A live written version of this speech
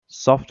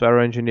Software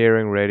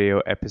Engineering Radio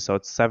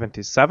Episode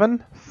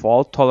 77,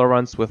 Fault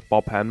Tolerance with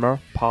Bob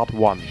Hanmer, Part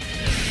 1.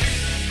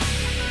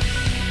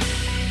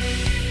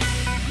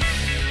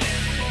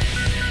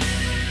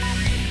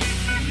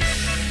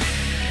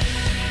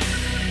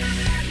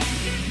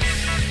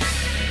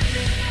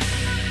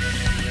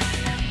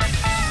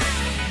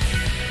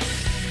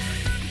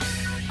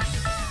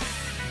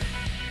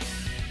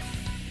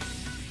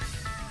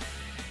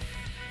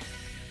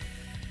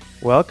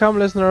 Welcome,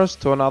 listeners,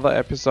 to another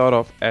episode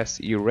of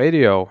SE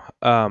Radio.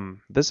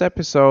 This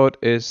episode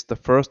is the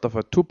first of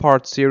a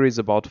two-part series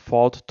about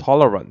fault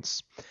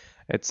tolerance.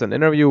 It's an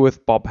interview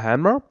with Bob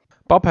Hanmer.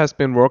 Bob has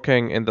been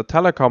working in the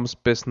telecoms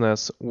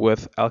business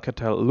with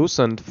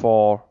Alcatel-Lucent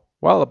for,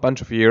 a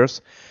bunch of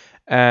years,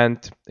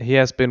 and he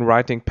has been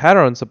writing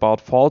patterns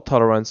about fault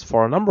tolerance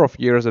for a number of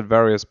years at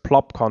various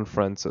PLOP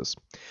conferences.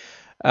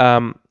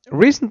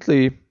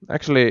 Recently,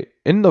 actually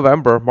in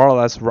November, more or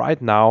less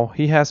right now,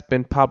 he has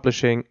been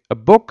publishing a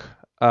book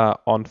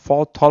on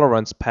fault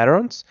tolerance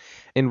patterns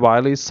in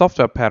Wiley's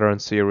software pattern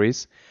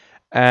series,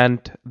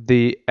 and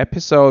the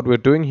episode we're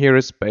doing here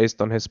is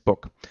based on his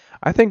book.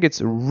 I think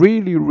it's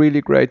really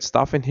great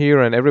stuff in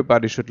here, and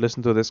everybody should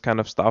listen to this kind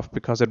of stuff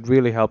because it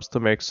really helps to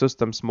make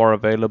systems more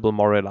available,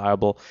 more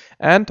reliable,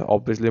 and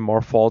obviously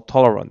more fault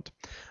tolerant.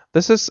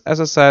 This is,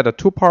 as I said, a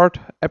two-part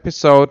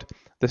episode.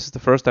 This is the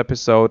first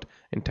episode.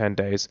 In 10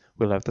 days,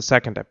 we'll have the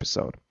second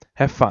episode.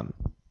 Have fun.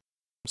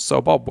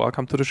 So, Bob,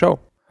 welcome to the show.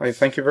 Hi,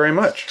 thank you very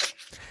much.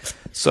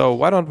 So,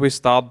 why don't we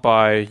start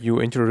by you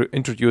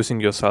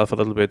introducing yourself a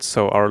little bit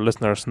so our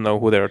listeners know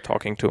who they're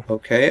talking to.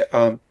 Okay.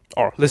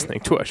 Or listening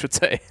to, I should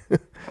say.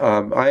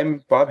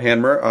 I'm Bob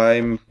Hanmer.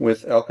 I'm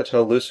with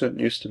Alcatel-Lucent,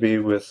 used to be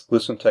with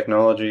Lucent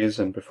Technologies,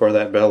 and before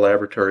that, Bell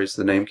Laboratories.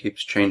 The name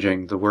keeps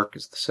changing. The work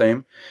is the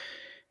same.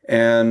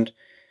 And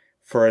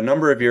for a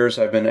number of years,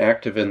 I've been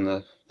active in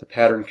the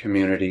pattern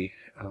community,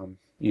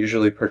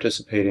 usually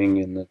participating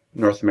in the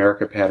North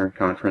America Pattern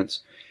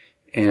Conference.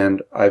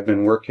 And I've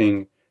been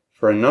working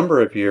for a number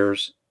of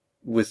years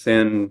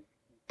within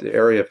the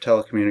area of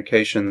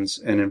telecommunications,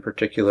 and in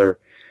particular,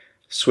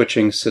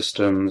 switching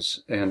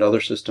systems and other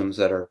systems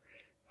that are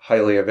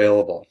highly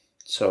available.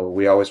 So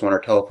we always want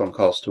our telephone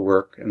calls to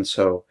work. And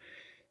so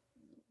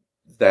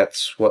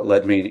that's what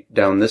led me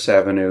down this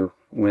avenue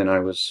when I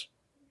was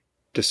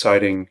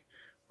deciding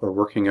or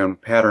working on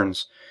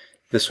patterns.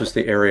 This was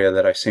the area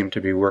that I seemed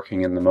to be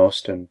working in the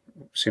most and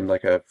seemed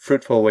like a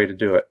fruitful way to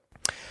do it.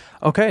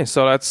 Okay,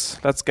 so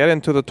let's get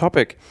into the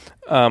topic.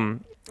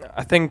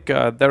 I think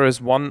there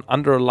is one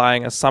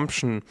underlying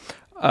assumption,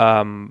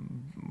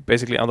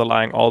 basically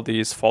underlying all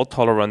these fault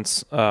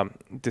tolerance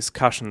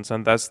discussions,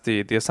 and that's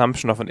the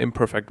assumption of an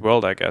imperfect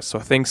world, I guess. So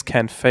things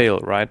can fail,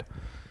 right?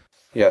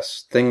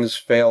 Yes, things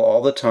fail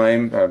all the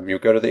time. You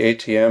go to the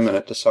ATM and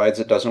it decides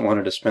it doesn't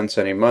want to dispense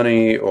any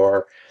money,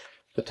 or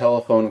the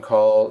telephone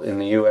call in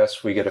the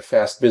U.S., we get a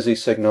fast busy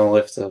signal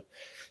if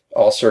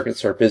all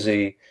circuits are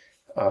busy.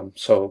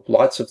 So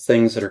lots of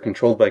things that are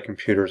controlled by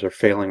computers are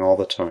failing all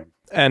the time.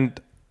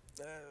 And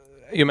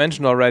you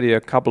mentioned already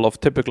a couple of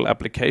typical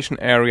application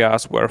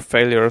areas where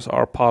failures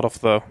are part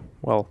of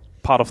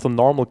the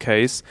normal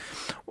case.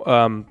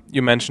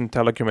 You mentioned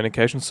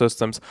telecommunication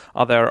systems.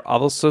 Are there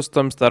other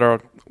systems that are,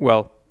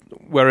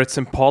 where it's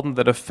important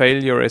that a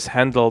failure is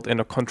handled in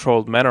a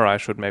controlled manner, I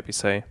should maybe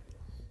say?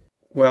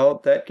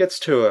 Well, that gets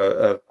to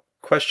a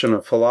question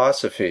of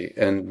philosophy,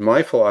 and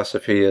my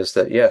philosophy is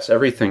that, yes,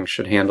 everything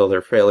should handle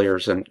their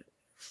failures and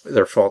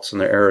their faults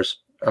and their errors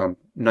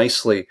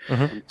nicely,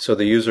 so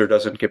the user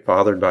doesn't get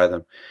bothered by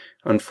them.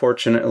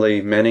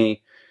 Unfortunately,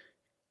 many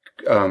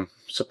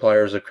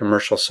suppliers of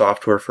commercial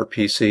software for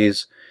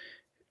PCs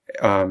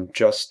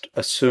just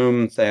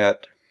assume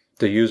that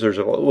the users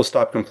will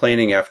stop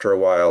complaining after a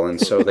while,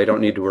 and so they don't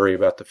need to worry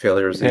about the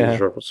failures. The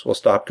users will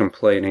stop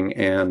complaining,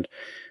 and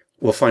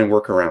we'll find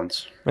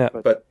workarounds. Yeah.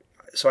 But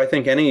so I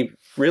think any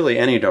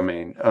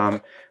domain,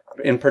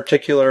 in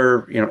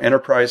particular,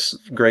 enterprise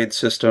grade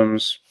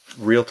systems,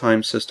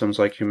 real-time systems,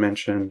 like you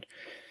mentioned,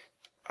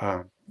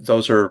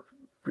 those are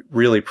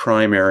really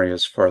prime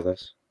areas for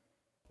this.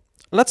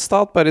 Let's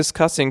start by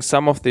discussing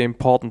some of the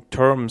important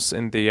terms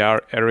in the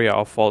area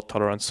of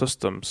fault-tolerant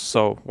systems.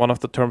 So one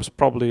of the terms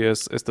probably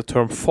is the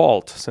term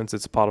fault, since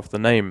it's part of the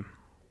name.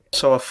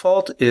 So a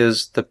fault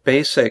is the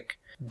basic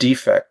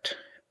defect.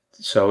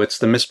 So it's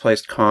the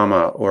misplaced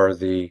comma, or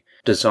the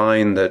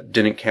design that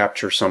didn't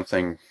capture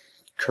something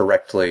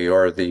correctly,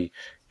 or the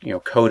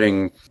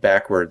coding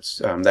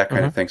backwards, that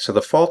kind of thing. So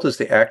the fault is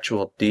the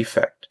actual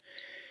defect.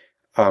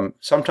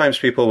 Sometimes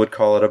people would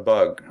call it a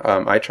bug.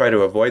 I try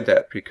to avoid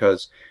that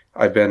because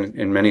I've been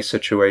in many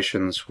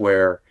situations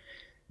where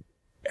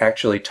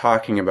actually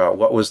talking about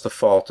what was the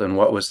fault and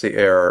what was the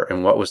error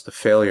and what was the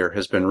failure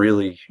has been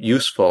really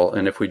useful.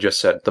 And if we just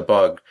said the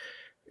bug,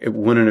 it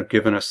wouldn't have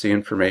given us the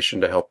information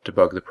to help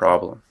debug the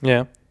problem.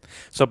 Yeah.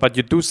 So, but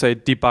you do say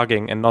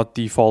debugging and not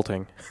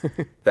defaulting.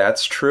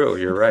 That's true.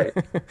 You're right.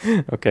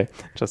 Okay,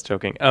 just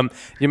joking.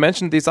 You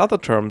mentioned these other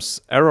terms,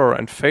 error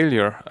and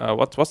failure.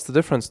 What's the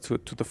difference to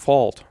the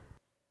fault?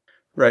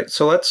 Right.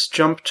 So let's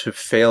jump to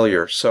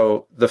failure.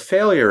 So the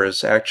failure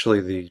is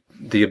actually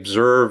the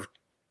observed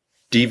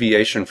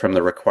deviation from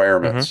the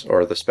requirements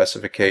or the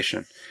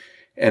specification.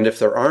 And if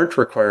there aren't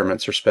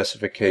requirements or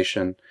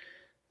specification,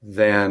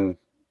 then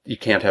you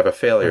can't have a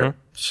failure.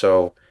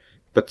 So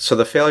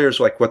the failure is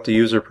like what the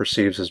user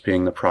perceives as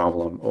being the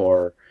problem,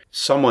 or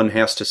someone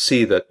has to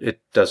see that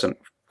it doesn't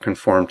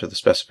conform to the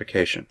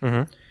specification.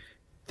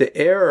 The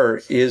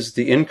error is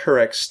the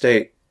incorrect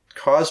state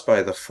caused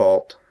by the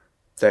fault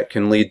that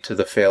can lead to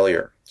the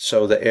failure.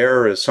 So the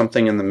error is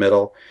something in the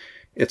middle.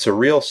 It's a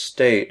real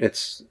state.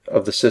 It's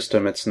of the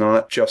system. It's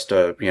not just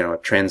a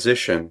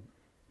transition.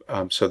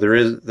 So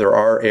there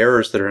are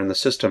errors that are in the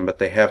system, but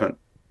they haven't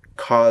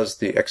caused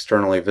the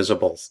externally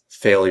visible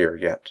failure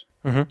yet.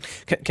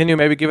 Can you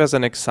maybe give us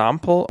an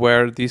example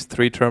where these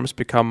three terms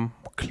become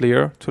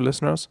clear to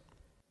listeners?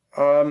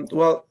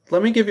 Well,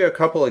 let me give you a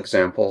couple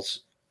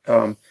examples,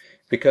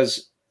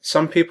 because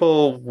some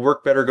people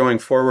work better going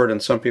forward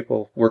and some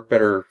people work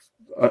better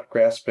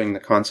grasping the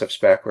concepts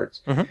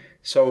backwards.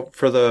 So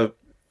for the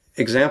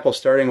example,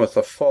 starting with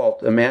a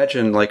fault,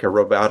 imagine like a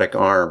robotic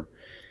arm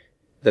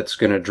that's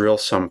going to drill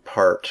some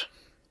part,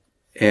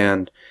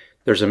 and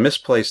there's a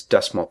misplaced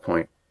decimal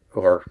point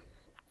or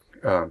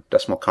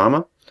decimal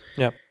comma.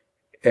 Yep.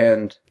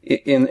 And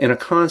in a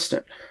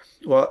constant.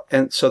 Well,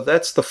 and so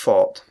that's the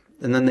fault.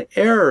 And then the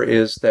error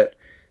is that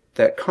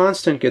that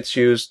constant gets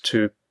used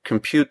to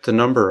compute the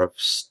number of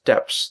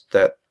steps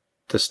that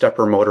the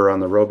stepper motor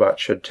on the robot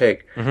should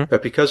take.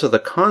 But because of the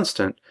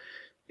constant,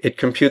 it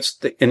computes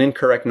an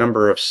incorrect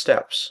number of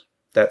steps.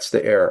 That's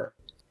the error.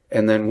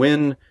 And then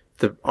when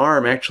the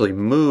arm actually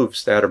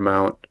moves that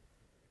amount,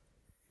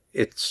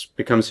 it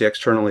becomes the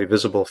externally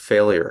visible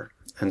failure.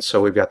 And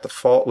so we've got the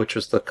fault, which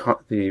is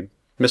the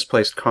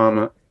misplaced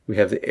comma. We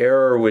have the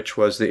error, which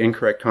was the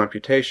incorrect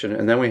computation.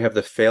 And then we have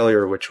the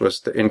failure, which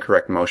was the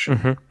incorrect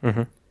motion.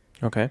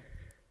 Okay.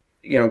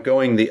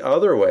 Going the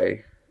other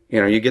way,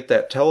 you get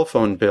that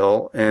telephone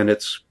bill and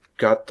it's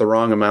got the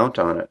wrong amount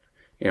on it,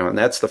 and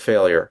that's the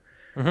failure.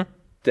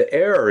 The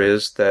error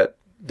is that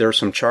there's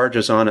some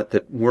charges on it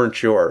that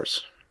weren't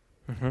yours.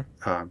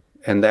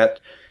 And that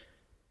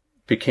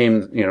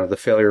became, the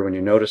failure when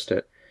you noticed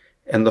it.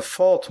 And the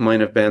fault might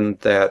have been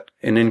that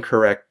an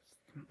incorrect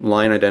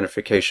line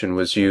identification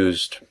was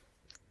used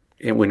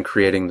when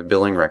creating the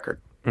billing record.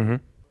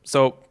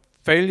 So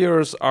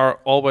failures are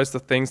always the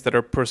things that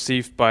are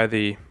perceived by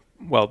the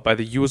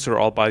user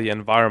or by the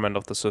environment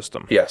of the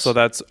system. Yes. So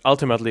that's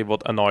ultimately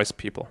what annoys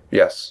people.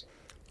 Yes.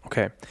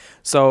 Okay.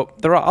 So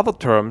there are other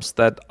terms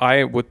that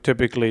I would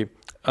typically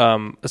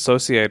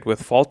associate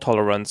with fault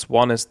tolerance.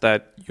 One is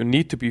that you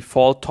need to be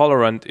fault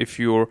tolerant if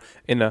you're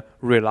in a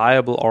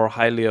reliable or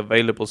highly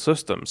available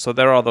system. So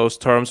there are those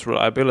terms: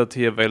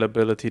 reliability,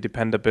 availability,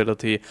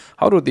 dependability.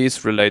 How do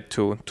these relate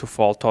to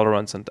fault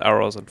tolerance and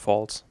errors and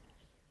faults?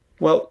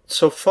 Well,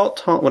 so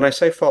when I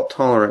say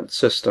fault-tolerant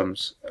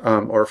systems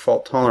or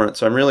fault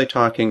tolerance, I'm really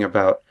talking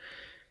about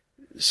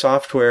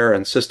software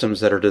and systems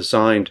that are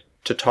designed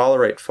to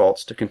tolerate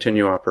faults to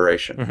continue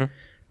operation.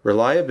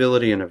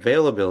 Reliability and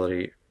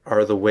availability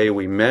are the way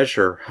we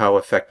measure how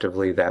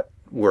effectively that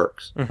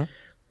works.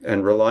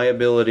 And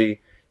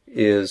reliability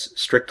is,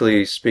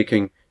 strictly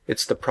speaking,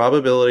 it's the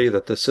probability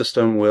that the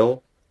system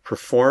will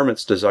perform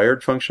its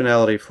desired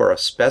functionality for a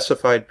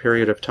specified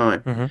period of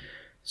time.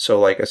 So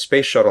like a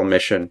space shuttle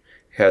mission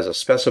has a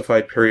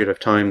specified period of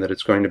time that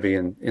it's going to be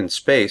in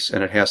space,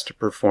 and it has to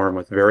perform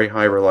with very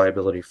high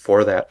reliability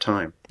for that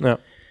time. Yeah.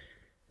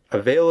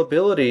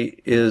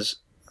 Availability is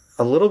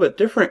a little bit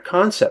different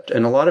concept,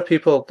 and a lot of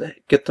people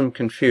get them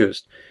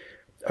confused.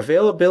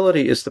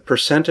 Availability is the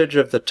percentage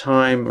of the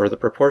time or the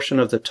proportion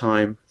of the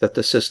time that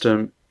the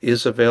system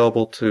is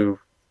available to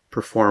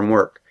perform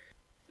work.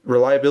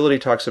 Reliability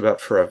talks about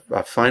for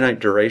a finite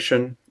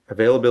duration.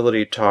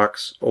 Availability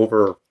talks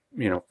over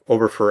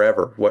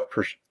forever, what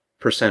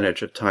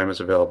percentage of time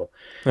is available.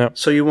 Yeah.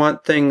 So you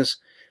want things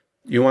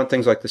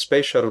like the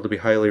space shuttle to be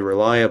highly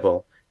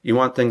reliable. You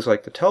want things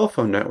like the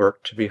telephone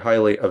network to be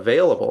highly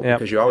available,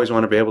 because you always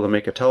want to be able to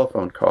make a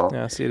telephone call.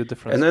 Yeah, I see the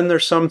difference. And then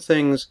there's some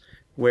things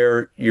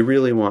where you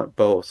really want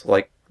both,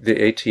 like the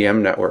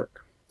ATM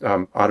network,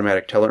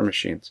 automatic teller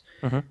machines.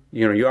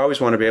 You always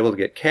want to be able to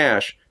get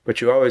cash, but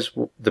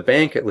the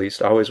bank at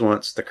least always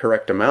wants the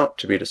correct amount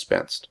to be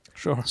dispensed.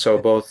 Sure. So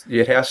both,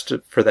 it has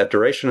to, for that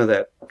duration of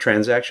that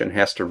transaction,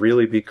 has to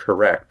really be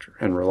correct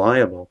and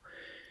reliable,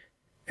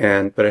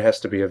 but it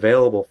has to be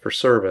available for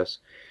service.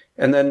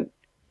 And then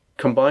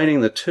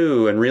combining the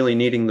two and really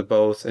needing the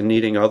both and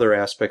needing other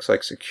aspects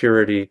like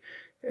security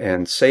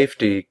and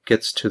safety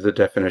gets to the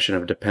definition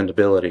of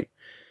dependability.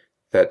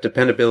 That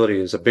dependability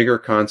is a bigger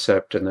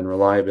concept, and then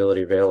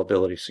reliability,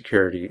 availability,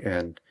 security,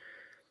 and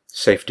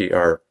safety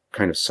are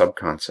kind of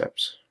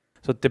sub-concepts.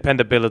 So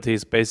dependability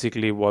is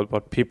basically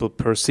what people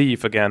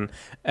perceive, again,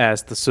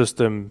 as the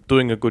system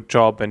doing a good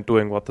job and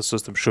doing what the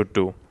system should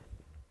do.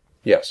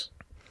 Yes.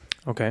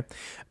 Okay.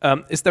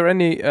 Is there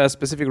any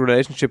specific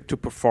relationship to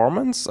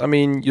performance? I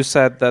mean, you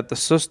said that the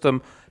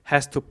system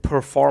has to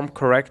perform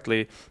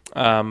correctly.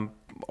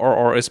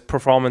 or is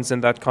performance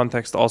in that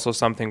context also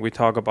something we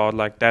talk about,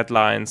 like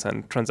deadlines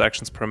and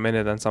transactions per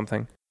minute and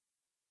something?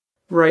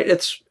 Right.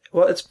 It's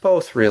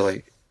both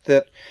really.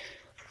 That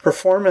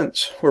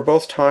performance, we're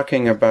both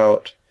talking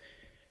about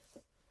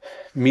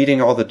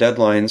meeting all the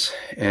deadlines,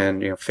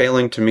 and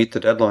failing to meet the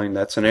deadline,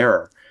 that's an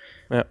error.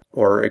 Yeah.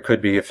 Or it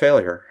could be a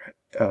failure.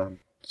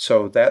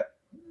 So that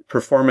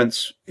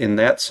performance in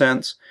that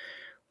sense,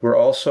 we're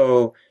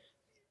also,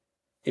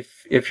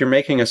 if you're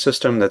making a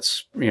system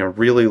that's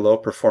really low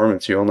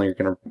performance, you only are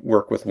going to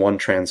work with one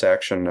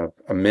transaction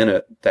a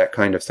minute, that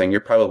kind of thing,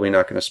 you're probably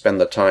not going to spend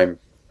the time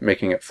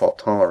making it fault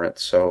tolerant.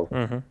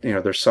 So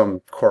there's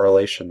some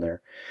correlation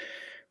there.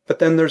 But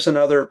then there's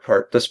another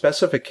part. The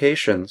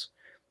specifications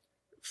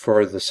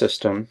for the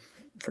system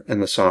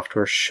and the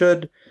software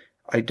should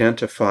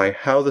identify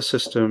how the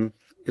system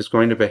is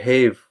going to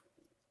behave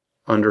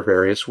under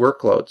various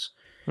workloads,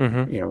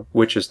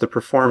 which is the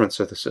performance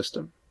of the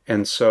system.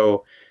 And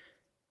so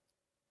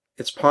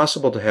it's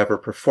possible to have a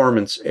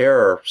performance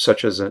error,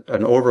 such as an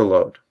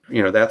overload.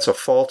 That's a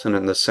fault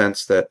in the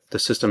sense that the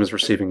system is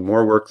receiving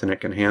more work than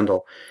it can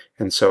handle.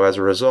 And so as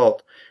a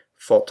result,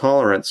 fault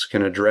tolerance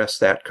can address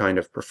that kind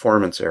of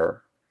performance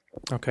error.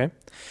 Okay.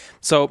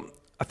 So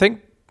I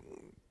think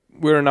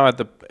we're now at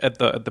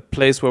the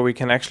place where we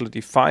can actually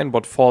define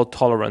what fault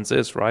tolerance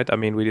is, right? I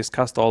mean, we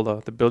discussed all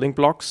the building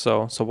blocks.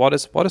 So what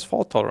is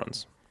fault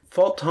tolerance?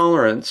 Fault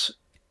tolerance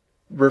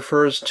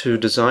refers to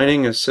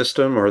designing a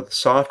system or the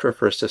software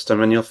for a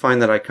system, and you'll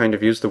find that I kind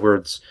of use the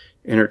words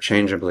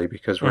interchangeably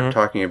because we're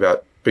talking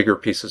about bigger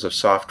pieces of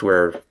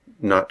software,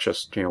 not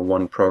just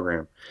one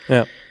program.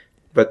 Yeah.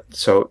 But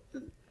so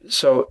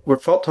where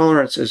fault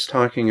tolerance is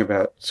talking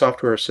about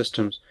software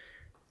systems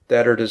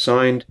that are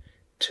designed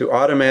to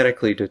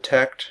automatically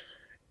detect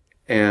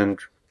and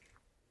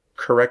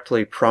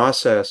correctly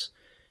process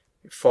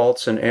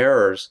faults and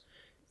errors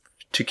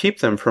to keep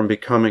them from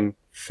becoming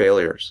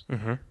failures.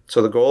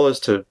 So the goal is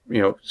to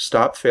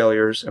stop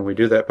failures, and we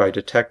do that by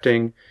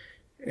detecting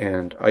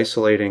and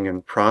isolating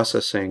and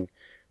processing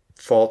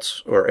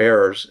faults or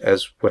errors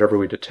as whatever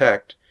we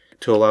detect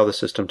to allow the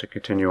system to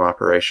continue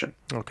operation.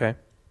 Okay.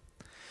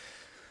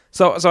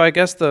 So I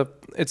guess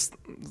it's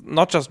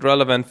not just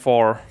relevant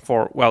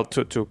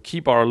to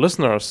keep our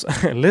listeners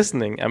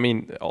listening. I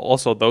mean,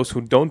 also those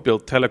who don't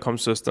build telecom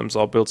systems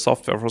or build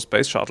software for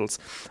space shuttles.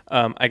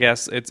 I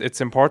guess it's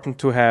important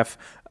to have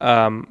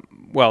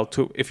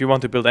if you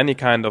want to build any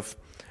kind of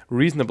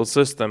reasonable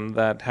system,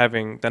 that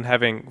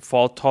having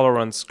fault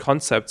tolerance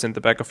concepts in the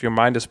back of your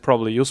mind is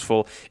probably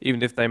useful,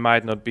 even if they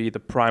might not be the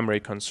primary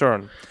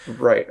concern.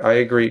 Right, I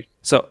agree.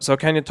 So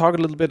can you talk a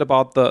little bit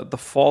about the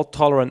fault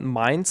tolerant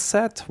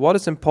mindset? What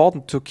is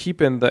important to keep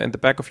in the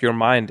back of your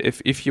mind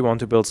if you want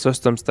to build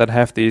systems that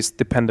have these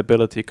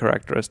dependability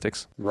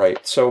characteristics?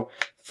 Right. So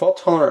fault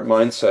tolerant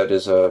mindset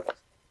is a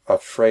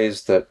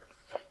phrase that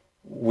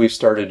we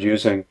started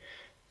using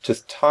to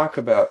talk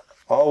about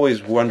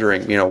always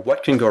wondering,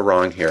 what can go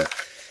wrong here?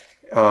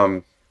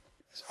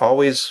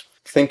 Always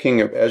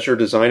thinking of, as you're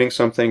designing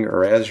something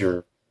or as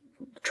you're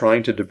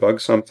trying to debug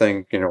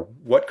something,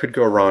 what could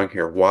go wrong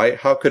here? Why?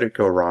 How could it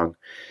go wrong?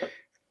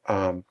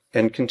 And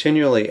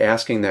continually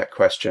asking that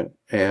question.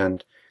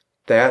 And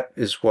that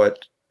is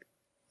what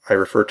I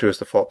refer to as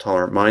the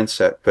fault-tolerant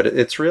mindset. But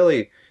it's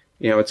really,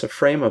 it's a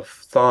frame of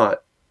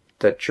thought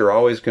that you're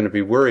always going to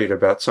be worried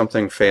about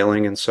something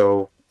failing, and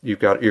so you're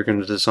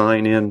going to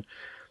design in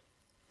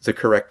the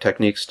correct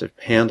techniques to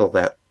handle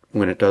that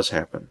when it does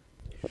happen.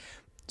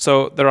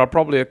 So there are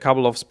probably a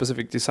couple of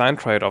specific design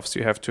trade-offs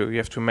you have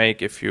to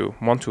make if you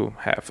want to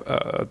have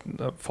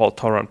a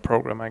fault-tolerant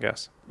program, I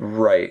guess.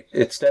 Right.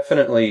 It's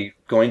definitely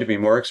going to be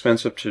more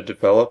expensive to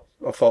develop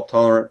a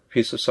fault-tolerant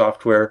piece of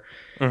software,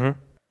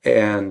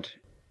 and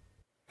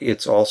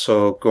it's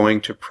also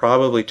going to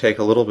probably take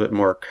a little bit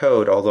more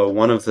code, although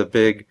one of the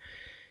big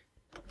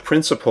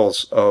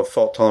principles of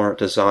fault-tolerant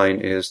design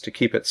is to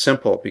keep it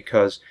simple,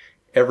 because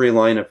every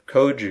line of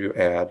code you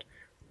add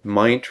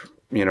might,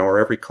 or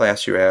every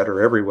class you add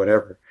or every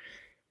whatever,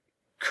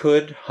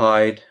 could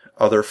hide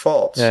other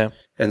faults. Yeah.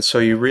 And so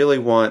you really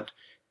want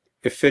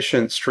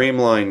efficient,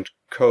 streamlined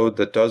code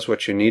that does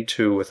what you need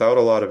to without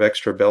a lot of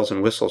extra bells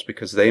and whistles,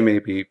 because they may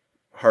be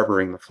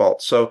harboring the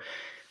faults. So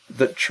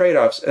the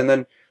trade-offs, and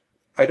then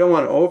I don't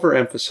want to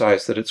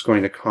overemphasize that it's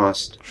going to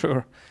cost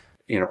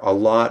a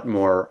lot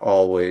more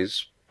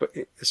always, but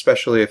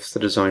especially if the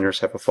designers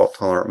have a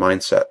fault-tolerant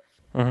mindset.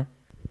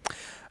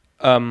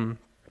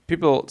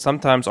 People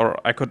sometimes,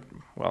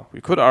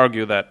 we could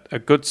argue that a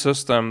good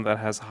system that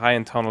has high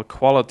internal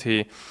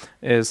quality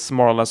is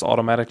more or less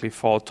automatically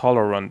fault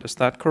tolerant. Is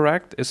that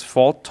correct? Is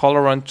fault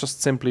tolerant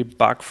just simply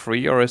bug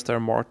free, or is there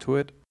more to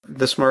it?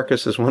 This,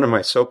 Marcus, is one of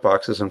my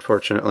soapboxes,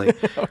 unfortunately.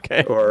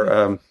 Okay.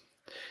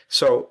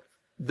 So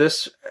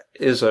this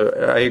is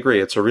I agree,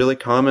 it's a really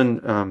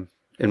common,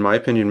 in my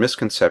opinion,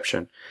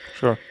 misconception.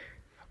 Sure.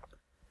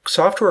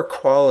 Software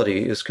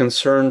quality is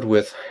concerned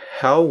with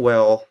how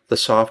well the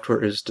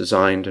software is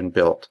designed and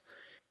built.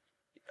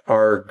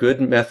 Are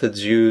good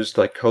methods used,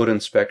 like code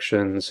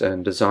inspections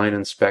and design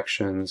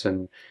inspections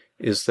and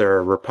Is there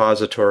a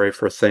repository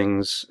for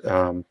things,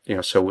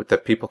 so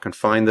that people can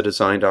find the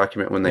design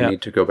document when they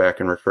need to go back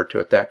and refer to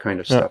it? That kind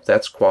of stuff.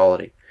 That's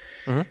quality.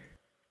 Mm-hmm.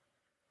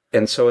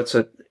 And so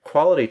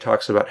quality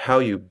talks about how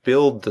you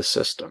build the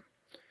system.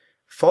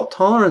 Fault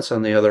tolerance,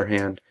 on the other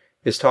hand,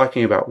 is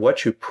talking about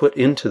what you put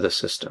into the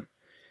system.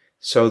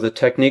 So the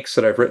techniques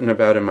that I've written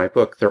about in my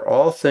book, they're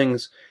all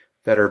things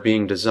that are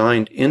being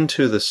designed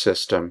into the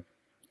system,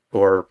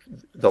 or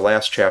the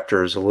last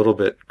chapter is a little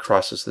bit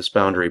crosses this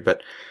boundary,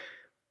 but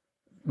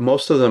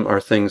most of them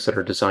are things that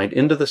are designed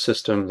into the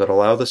system that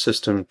allow the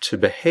system to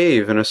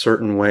behave in a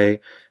certain way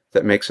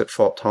that makes it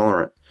fault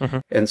tolerant. Mm-hmm.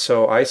 And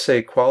so I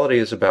say quality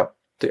is about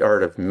the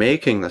art of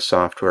making the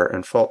software,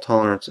 and fault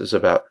tolerance is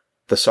about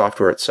the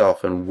software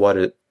itself and what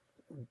it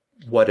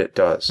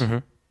does.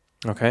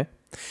 Mm-hmm. Okay.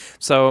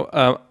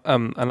 So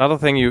another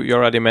thing you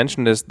already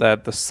mentioned is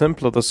that the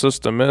simpler the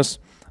system is,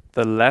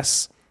 the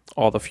less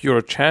or the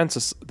fewer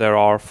chances there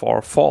are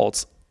for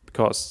faults,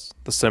 because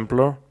the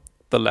simpler,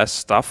 the less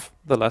stuff,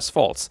 the less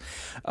faults.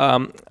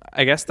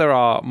 I guess there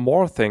are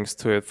more things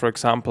to it. For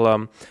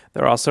example,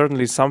 there are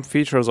certainly some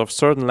features of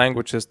certain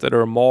languages that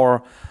are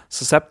more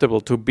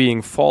susceptible to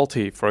being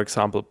faulty, for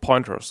example,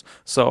 pointers.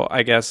 So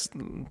I guess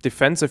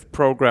defensive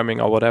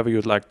programming, or whatever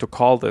you'd like to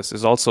call this,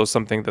 is also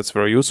something that's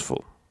very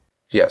useful.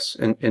 Yes,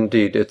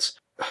 indeed. It's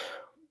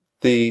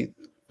the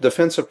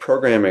defensive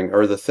programming,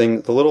 or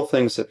the little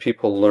things that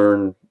people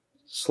learn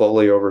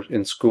slowly over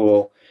in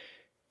school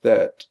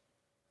that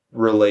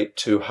relate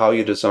to how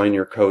you design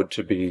your code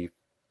to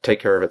take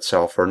care of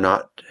itself or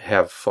not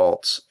have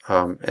faults.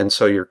 And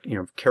so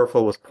you're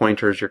careful with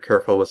pointers, you're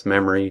careful with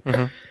memory,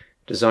 mm-hmm.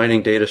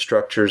 designing data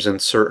structures in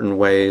certain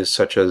ways,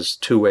 such as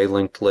two-way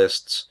linked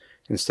lists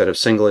instead of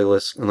singly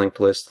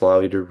linked lists, allow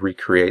you to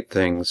recreate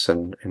things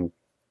and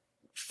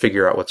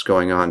figure out what's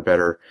going on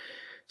better.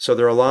 So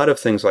there are a lot of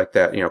things like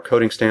that.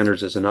 Coding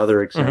standards is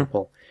another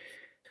example.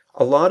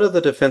 Mm-hmm. A lot of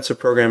the defensive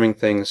programming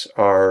things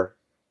are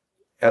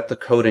at the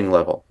coding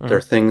level. Mm-hmm.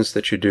 They're things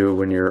that you do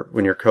when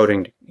you're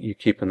coding, you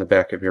keep in the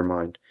back of your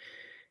mind.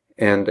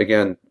 And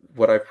again,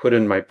 what I put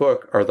in my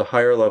book are the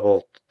higher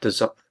level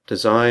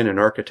design and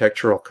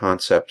architectural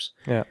concepts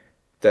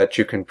that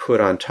you can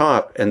put on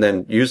top and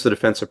then use the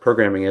defensive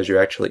programming as you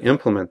actually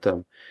implement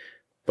them.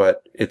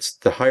 But it's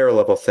the higher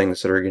level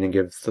things that are going to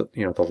give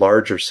the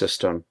larger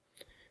system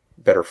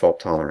better fault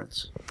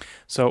tolerance.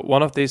 So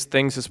one of these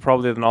things is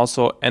probably then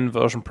also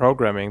n-version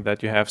programming,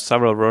 that you have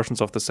several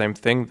versions of the same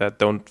thing that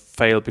don't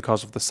fail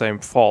because of the same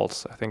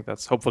faults. I think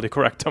that's hopefully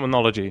correct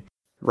terminology.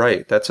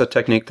 Right. That's a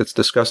technique that's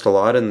discussed a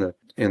lot in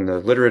the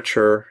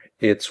literature.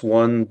 It's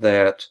one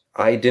that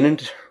I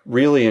didn't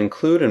really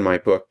include in my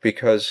book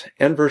because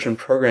n-version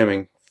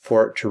programming,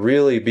 for it to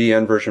really be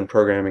n-version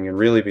programming and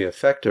really be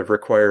effective,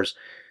 requires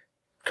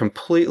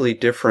completely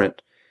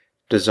different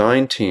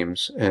design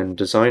teams and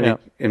design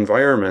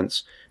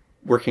environments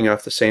working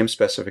off the same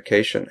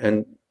specification.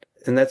 And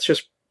that's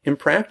just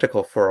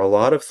impractical for a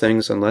lot of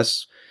things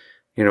unless,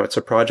 it's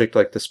a project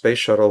like the space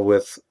shuttle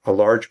with a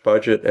large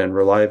budget and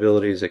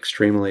reliability is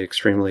extremely,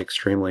 extremely,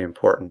 extremely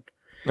important.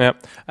 Yeah,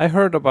 I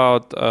heard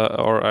about,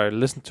 or I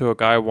listened to a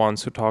guy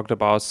once who talked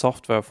about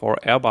software for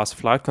Airbus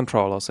flight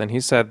controllers, and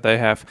he said they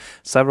have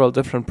several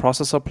different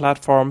processor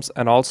platforms,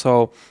 and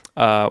also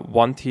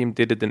one team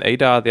did it in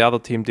Ada, the other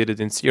team did it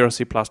in C or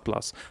C++.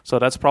 So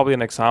that's probably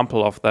an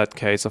example of that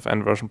case of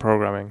n-version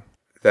programming.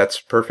 That's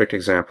a perfect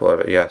example of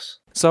it, yes.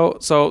 So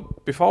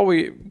before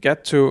we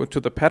get to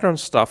the pattern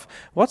stuff,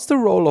 what's the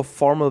role of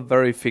formal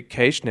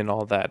verification in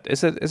all that?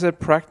 Is it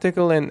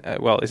practical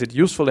is it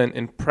useful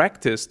in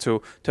practice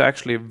to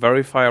actually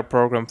verify a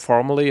program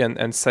formally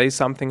and say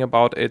something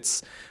about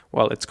its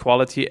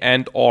quality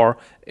and or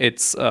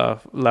its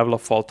level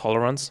of fault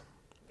tolerance?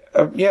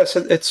 Yes,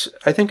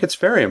 I think it's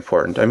very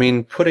important. I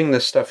mean, putting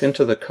this stuff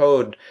into the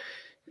code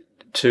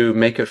to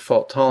make it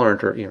fault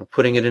tolerant, or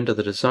putting it into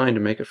the design to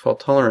make it fault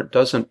tolerant,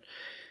 doesn't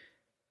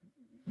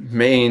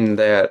mean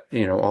that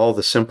all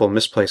the simple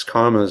misplaced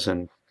commas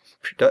and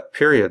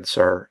periods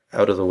are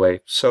out of the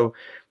way. So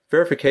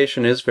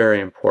verification is very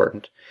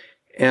important,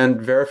 and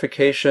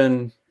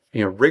verification,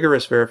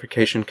 rigorous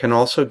verification, can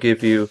also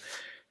give you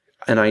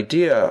an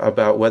idea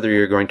about whether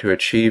you're going to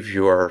achieve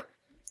your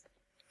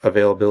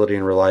availability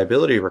and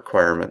reliability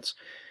requirements,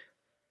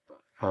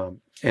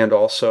 and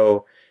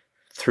also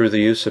through the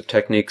use of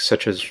techniques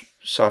such as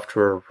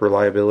software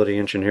reliability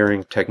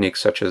engineering,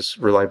 techniques such as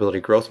reliability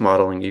growth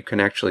modeling, you can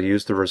actually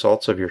use the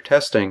results of your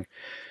testing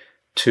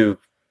to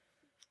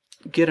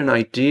get an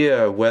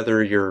idea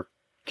whether you're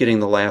getting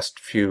the last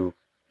few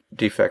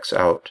defects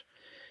out.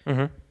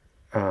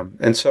 Mm-hmm.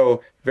 And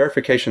so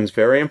verification is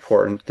very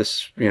important.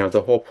 This,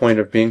 the whole point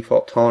of being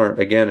fault tolerant,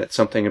 again, it's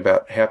something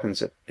about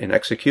happens in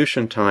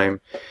execution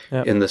time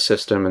in the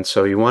system, and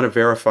so you want to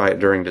verify it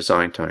during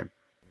design time.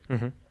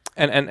 Mm-hmm.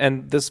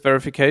 And this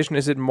verification,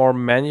 is it more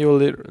manual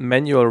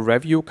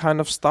review kind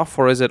of stuff,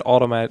 or is it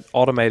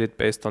automated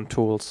based on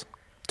tools,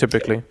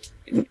 typically?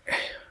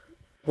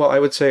 Well, I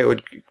would say it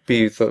would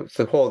be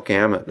the whole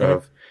gamut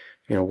of,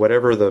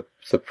 whatever the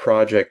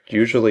project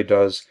usually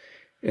does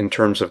in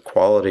terms of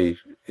quality.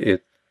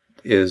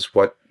 is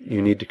what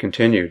you need to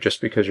continue.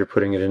 Just because you're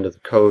putting it into the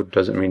code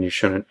doesn't mean you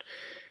shouldn't,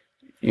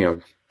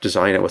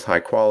 design it with high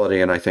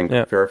quality. And I think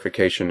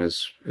verification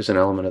is an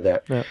element of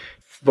that. Yeah.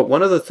 But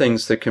one of the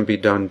things that can be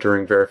done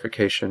during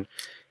verification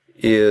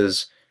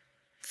is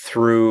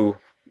through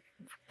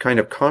kind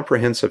of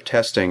comprehensive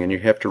testing, and you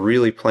have to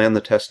really plan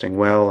the testing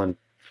well and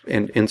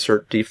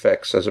insert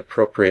defects as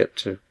appropriate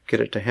to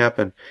get it to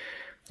happen.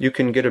 You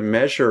can get a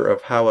measure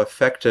of how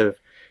effective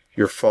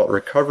your fault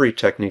recovery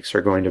techniques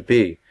are going to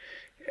be.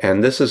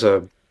 And this is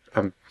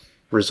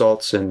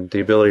results in the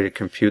ability to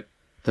compute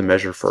the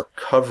measure for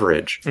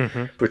coverage,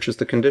 which is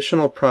the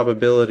conditional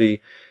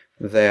probability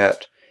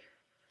that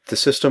the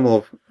system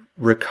will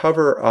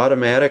recover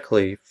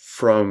automatically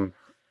from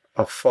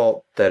a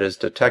fault that is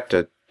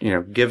detected,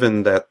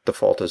 given that the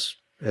fault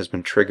has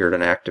been triggered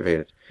and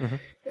activated.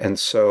 And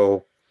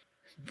so,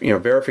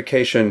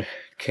 verification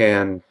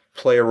can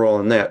play a role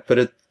in that.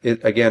 But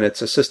again,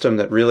 it's a system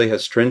that really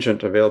has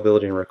stringent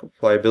availability and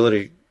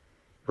reliability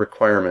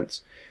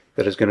requirements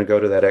that is going to go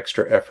to that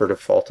extra effort of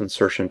fault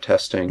insertion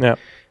testing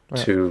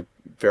to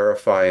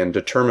verify and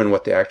determine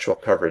what the actual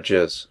coverage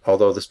is.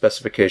 Although the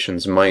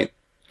specifications might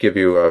give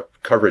you a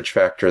coverage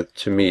factor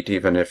to meet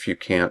even if you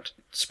can't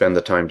spend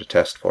the time to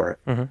test for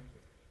it.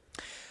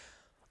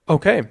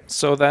 Okay,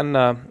 so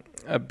then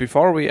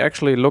before we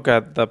actually look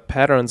at the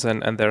patterns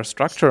and their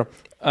structure,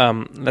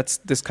 let's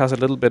discuss a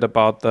little bit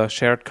about the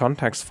shared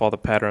context for the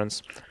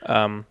patterns.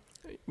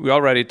 We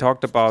already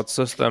talked about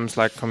systems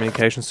like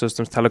communication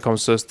systems, telecom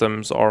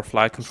systems, or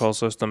flight control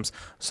systems.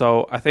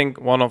 So I think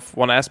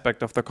one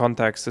aspect of the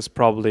context is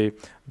probably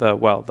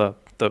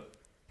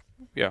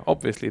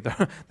obviously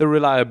the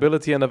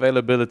reliability and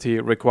availability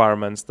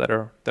requirements that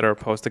are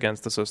posed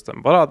against the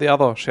system. What are the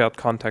other shared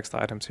context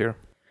items here?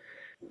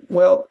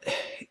 Well,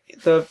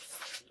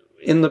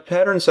 in the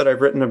patterns that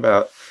I've written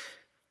about,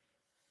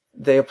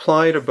 they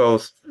apply to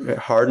both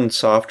hard and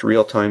soft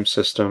real-time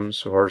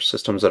systems or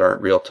systems that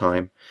aren't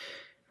real-time.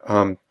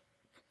 I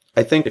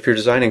think if you're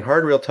designing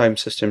hard real-time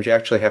systems, you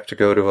actually have to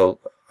go to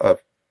a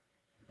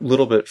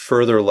little bit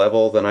further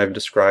level than I've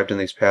described in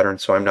these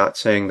patterns. So I'm not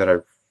saying that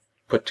I've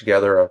put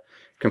together a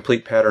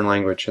complete pattern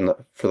language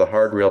for the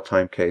hard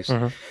real-time case.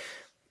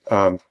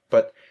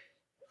 But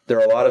there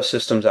are a lot of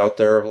systems out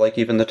there, like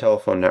even the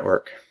telephone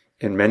network.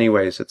 In many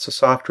ways, it's a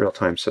soft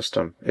real-time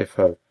system if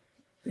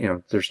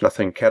there's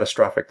nothing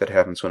catastrophic that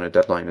happens when a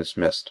deadline is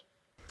missed.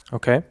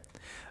 Okay.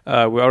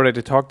 We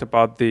already talked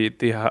about the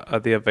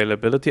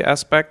availability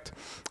aspect.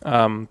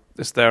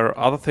 Is there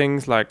other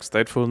things like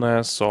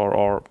statefulness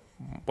or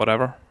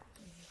whatever?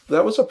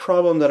 That was a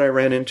problem that I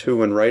ran into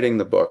when writing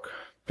the book,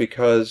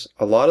 because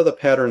a lot of the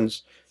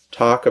patterns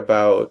talk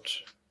about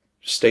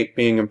state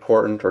being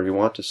important, or you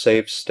want to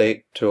save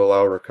state to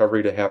allow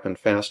recovery to happen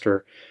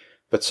faster,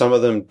 but some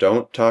of them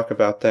don't talk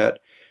about that.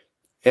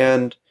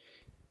 And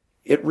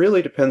it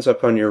really depends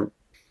upon your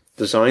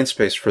design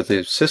space for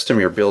the system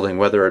you're building,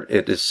 whether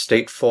it is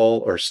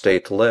stateful or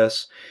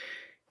stateless.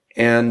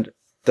 And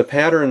the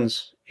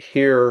patterns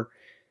here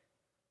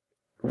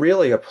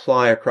really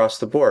apply across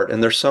the board.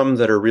 And there's some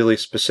that are really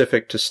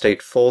specific to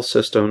stateful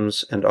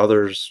systems and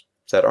others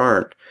that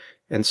aren't.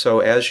 And so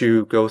as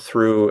you go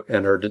through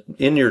and are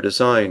in your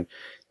design,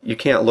 you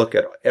can't look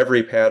at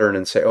every pattern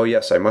and say, oh,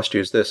 yes, I must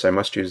use this, I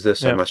must use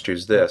this, I must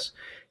use this.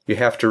 You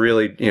have to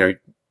really,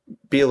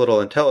 be a little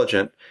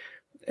intelligent.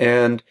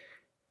 And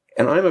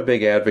I'm a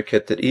big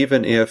advocate that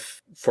even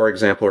if, for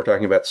example, we're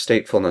talking about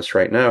statefulness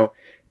right now,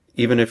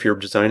 even if you're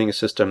designing a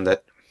system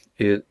that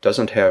it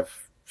doesn't have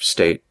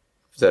state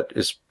that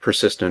is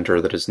persistent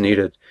or that is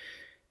needed,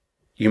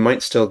 you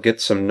might still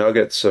get some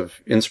nuggets of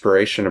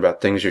inspiration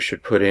about things you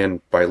should put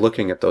in by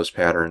looking at those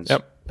patterns,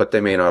 but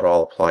they may not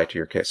all apply to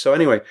your case. So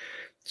anyway,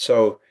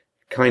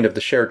 kind of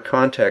the shared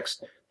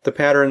context, the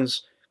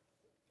patterns,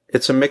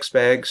 it's a mixed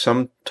bag.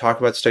 Some talk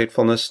about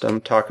statefulness,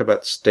 some talk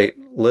about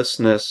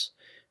statelessness.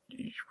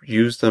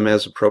 Use them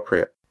as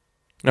appropriate.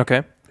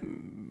 Okay.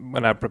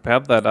 When I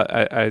prepared that,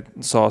 I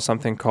saw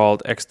something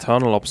called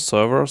external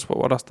observers.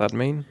 What does that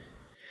mean?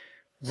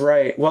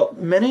 Right. Well,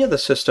 many of the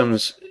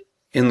systems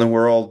in the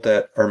world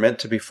that are meant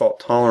to be fault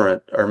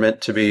tolerant are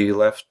meant to be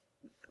left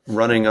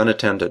running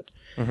unattended.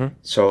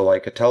 So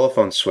like a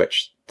telephone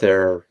switch,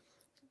 there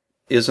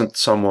isn't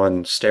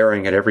someone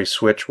staring at every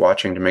switch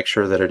watching to make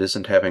sure that it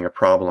isn't having a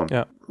problem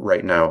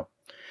right now.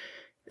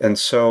 And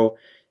so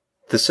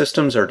the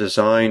systems are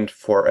designed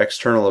for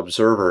external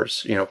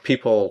observers,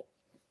 people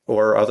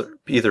or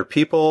either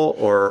people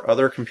or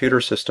other computer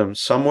systems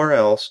somewhere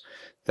else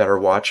that are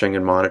watching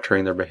and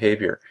monitoring their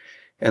behavior.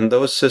 And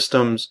those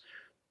systems,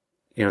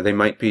 they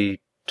might be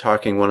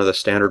talking one of the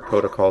standard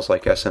protocols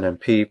like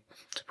SNMP,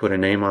 to put a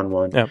name on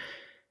one.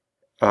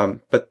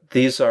 But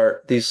these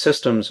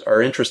systems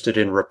are interested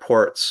in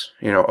reports,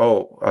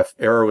 an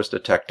error was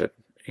detected.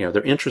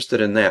 They're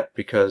interested in that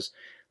because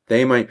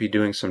they might be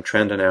doing some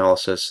trend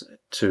analysis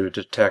to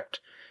detect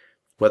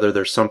whether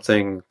there's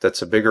something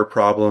that's a bigger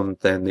problem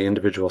than the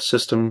individual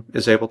system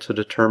is able to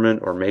determine,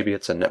 or maybe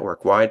it's a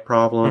network-wide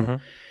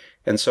problem.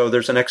 And so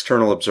there's an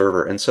external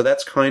observer. And so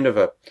that's kind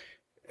of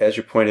as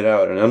you pointed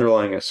out, an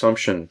underlying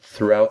assumption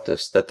throughout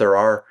this that there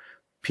are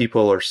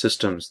people or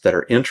systems that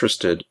are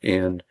interested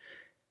in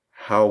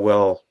how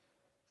well,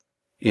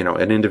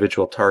 an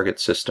individual target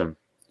system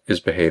is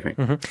behaving.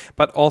 Mm-hmm.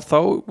 But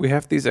although we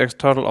have these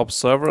external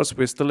observers,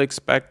 we still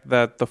expect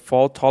that the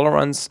fault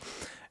tolerance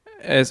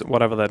is,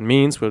 whatever that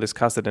means, we'll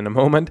discuss it in a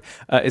moment,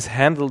 is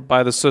handled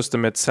by the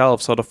system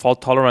itself. So the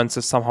fault tolerance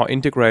is somehow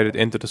integrated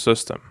into the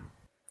system.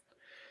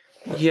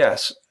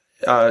 Yes.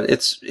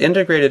 It's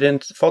integrated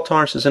into, fault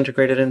tolerance is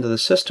integrated into the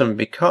system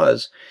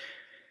because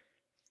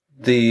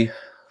the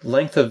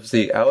length of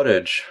the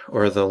outage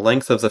or the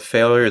length of the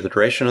failure, the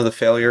duration of the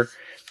failure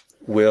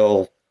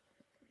will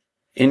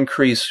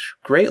increase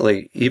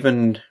greatly,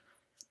 even,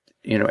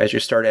 as you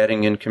start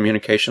adding in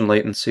communication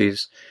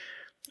latencies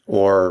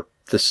or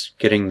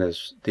getting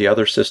the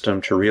other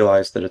system to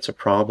realize that it's a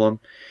problem.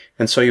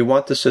 And so you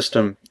want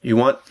the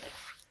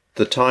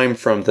time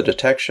from the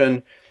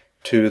detection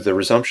to the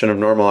resumption of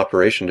normal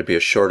operation to be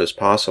as short as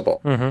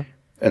possible. Mm-hmm.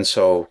 And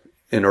so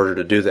in order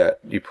to do that,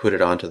 you put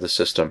it onto the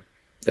system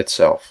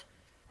itself.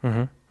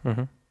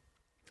 Mm-hmm.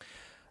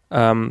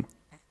 Mm-hmm.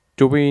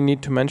 Do we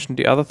need to mention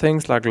the other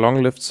things like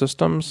long-lived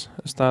systems?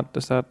 Is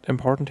that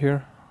important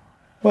here?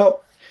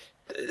 Well,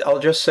 I'll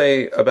just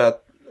say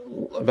about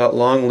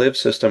long-lived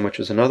system, which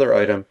is another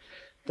item,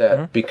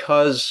 that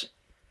because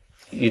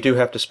you do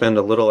have to spend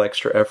a little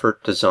extra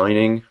effort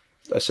designing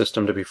a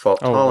system to be fault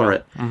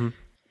tolerant,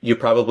 you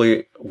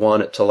probably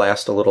want it to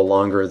last a little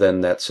longer than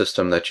that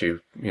system that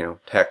you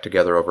tacked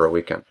together over a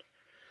weekend.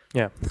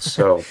 Yeah.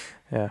 So.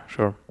 Yeah,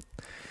 sure.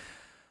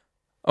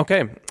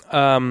 Okay,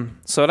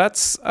 so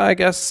let's, I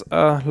guess,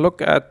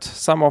 look at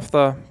some of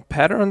the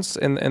patterns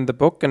in the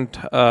book, and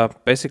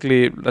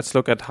basically let's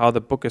look at how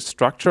the book is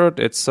structured.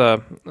 It's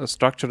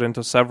structured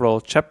into several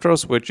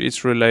chapters, which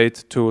each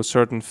relate to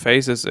certain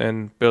phases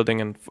in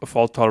building a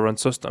fault-tolerant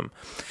system.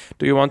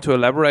 Do you want to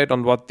elaborate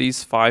on what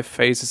these 5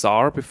 phases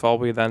are before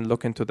we then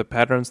look into the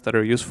patterns that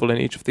are useful in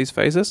each of these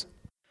phases?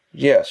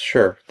 Yes,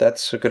 sure.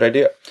 That's a good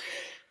idea.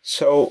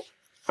 So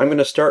I'm going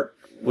to start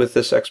with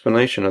this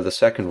explanation of the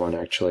second one,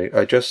 actually.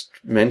 I just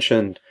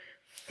mentioned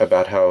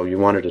about how you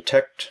want to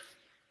detect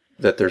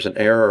that there's an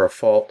error or a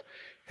fault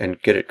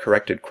and get it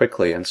corrected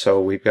quickly. And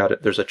so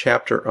there's a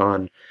chapter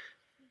on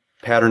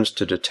patterns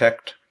to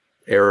detect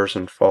errors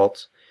and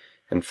faults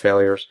and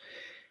failures.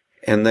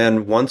 And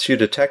then once you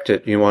detect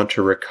it, you want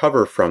to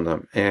recover from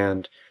them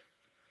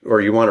or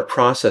you want to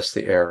process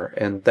the error.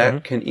 And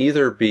that can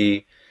either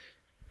be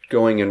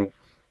going in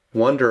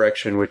one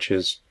direction, which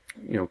is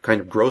kind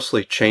of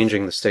grossly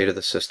changing the state of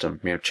the system,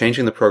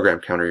 changing the program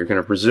counter. You're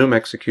going to resume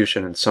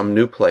execution in some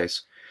new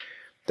place.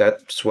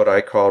 That's what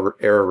I call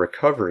error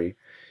recovery.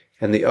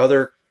 And the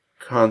other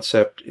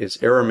concept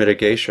is error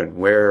mitigation,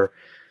 where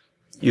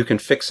you can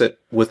fix it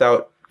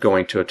without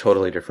going to a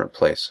totally different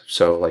place.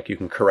 So like you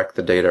can correct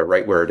the data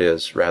right where it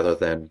is rather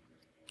than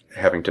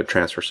having to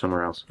transfer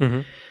somewhere else.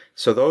 Mm-hmm.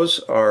 So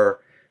those are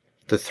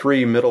the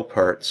 3 middle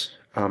parts.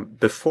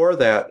 Before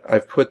that,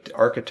 I've put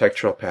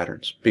architectural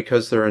patterns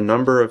because there are a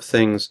number of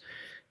things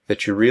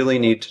that you really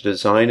need to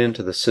design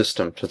into the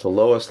system to the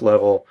lowest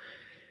level,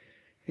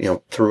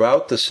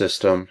 throughout the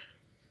system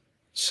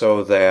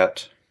so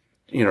that,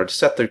 to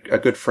set a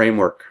good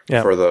framework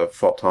for the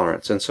fault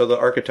tolerance. And so the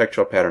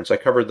architectural patterns, I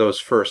covered those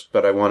first,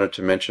 but I wanted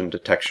to mention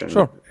detection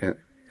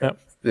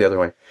the other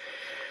way.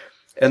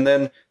 And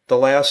then the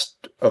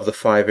last of the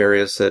 5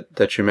 areas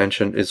that you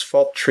mentioned is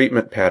fault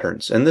treatment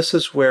patterns. And this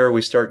is where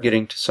we start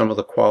getting to some of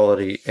the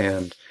quality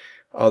and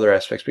other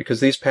aspects,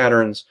 because these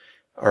patterns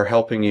are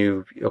helping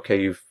you,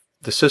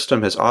 the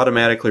system has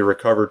automatically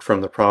recovered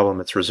from the problem.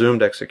 It's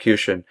resumed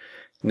execution.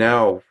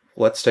 Now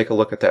let's take a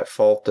look at that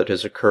fault that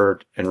has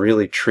occurred and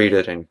really treat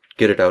it and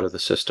get it out of the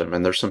system.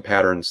 And there's some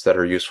patterns that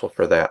are useful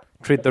for that.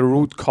 Treat the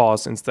root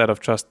cause instead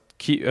of just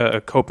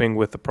coping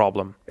with the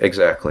problem.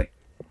 Exactly.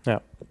 Yeah.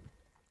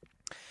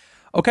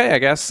 Okay, I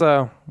guess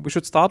we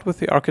should start with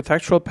the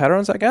architectural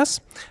patterns, I guess.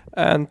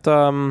 And,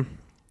 they're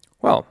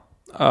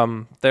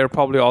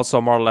probably also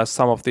more or less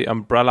some of the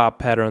umbrella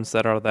patterns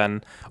that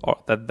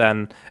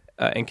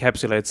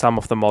encapsulate some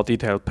of the more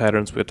detailed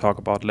patterns we'll talk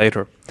about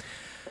later.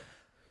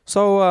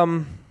 So,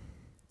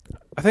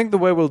 I think the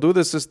way we'll do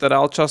this is that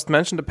I'll just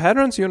mention the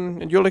patterns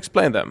and you'll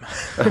explain them.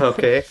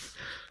 Okay.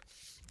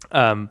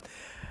 So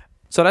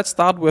let's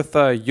start with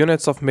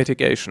units of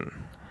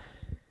mitigation.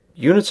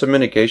 Units of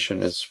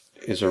mitigation is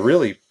a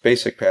really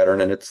basic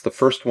pattern, and it's the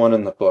first one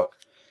in the book.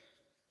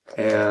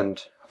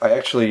 And I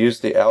actually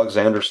used the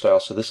Alexander style,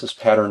 so this is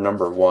pattern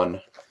number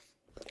 1.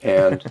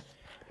 And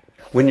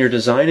when you're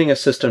designing a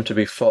system to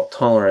be fault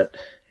tolerant,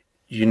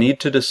 you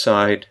need to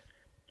decide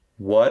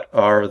what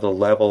are the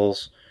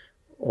levels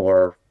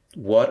or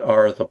what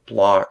are the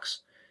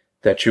blocks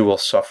that you will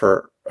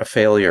suffer a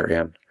failure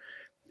in.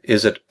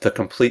 Is it the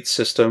complete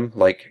system,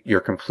 like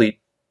your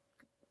complete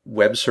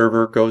web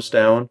server goes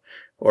down?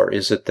 Or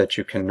is it that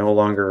you can no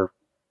longer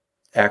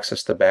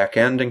access the back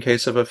end in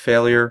case of a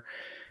failure,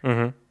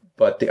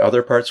 but the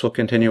other parts will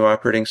continue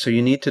operating? So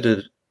you need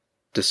to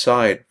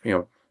decide,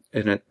 and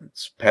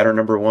it's pattern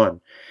number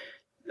 1.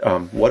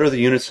 what are the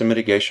units of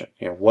mitigation?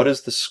 What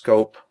is the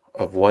scope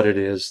of what it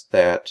is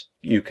that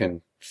you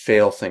can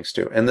fail things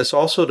to? And this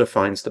also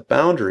defines the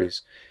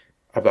boundaries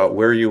about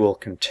where you will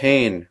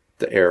contain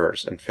the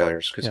errors and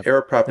failures, because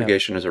error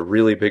propagation is a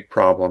really big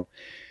problem.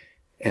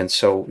 And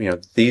so,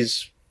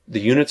 the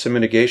units of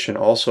mitigation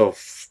also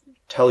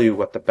tell you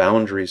what the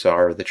boundaries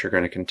are that you're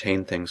going to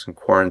contain things and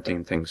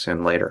quarantine things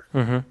in later.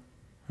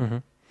 Mm-hmm. Mm-hmm.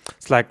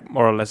 It's like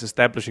more or less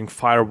establishing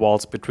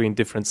firewalls between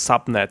different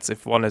subnets.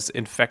 If one is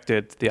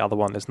infected, the other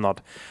one is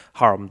not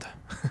harmed.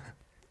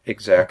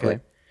 Exactly.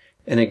 Okay.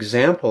 An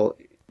example,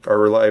 our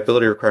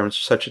reliability requirements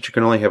are such that you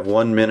can only have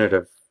 1 minute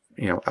of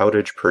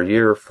outage per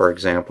year, for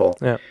example.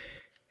 Yeah.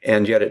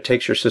 And yet it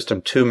takes your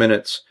system 2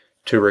 minutes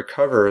to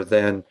recover,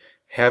 then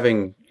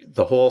having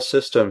the whole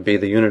system be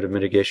the unit of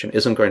mitigation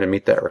isn't going to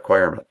meet that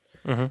requirement.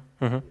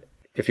 Mm-hmm. Mm-hmm.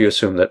 If you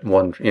assume that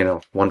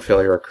one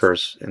failure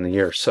occurs in the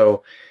year.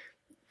 So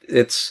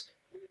there's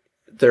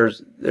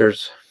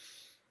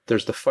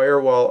the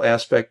firewall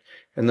aspect,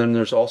 and then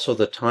there's also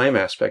the time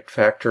aspect.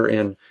 Factor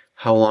in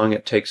how long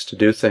it takes to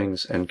do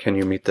things, and can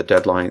you meet the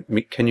deadline?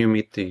 Can you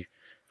meet the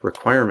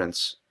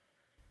requirements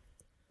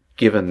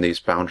given these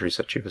boundaries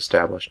that you've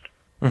established?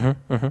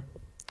 Mm-hmm.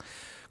 Mm-hmm.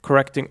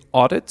 Correcting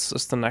audits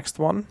is the next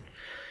one.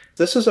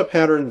 This is a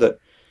pattern that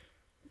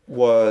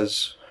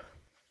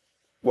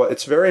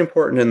it's very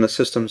important in the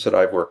systems that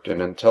I've worked in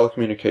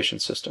telecommunication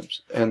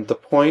systems. And the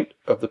point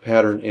of the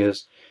pattern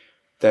is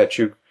that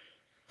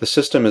the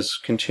system is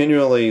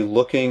continually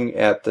looking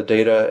at the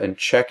data and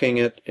checking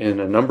it in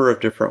a number of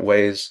different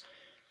ways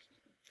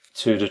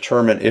to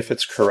determine if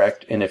it's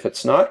correct, and if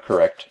it's not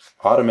correct,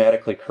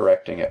 automatically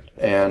correcting it.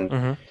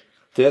 And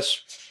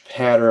this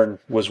pattern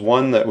was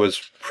one that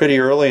was pretty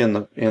early in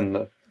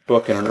the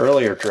book, in an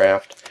earlier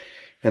draft.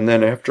 And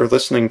then after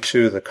listening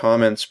to the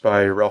comments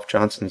by Ralph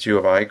Johnson's U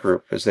of I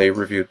group as they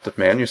reviewed the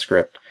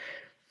manuscript,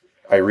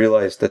 I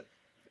realized that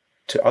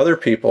to other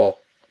people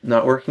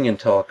not working in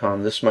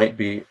telecom, this might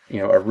be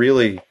a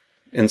really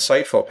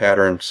insightful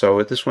pattern.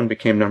 So this one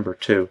became number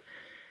 2.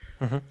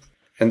 Mm-hmm.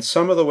 And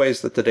some of the ways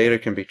that the data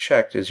can be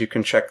checked is you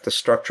can check the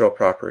structural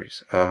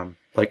properties,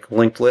 like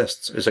linked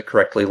lists. Is it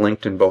correctly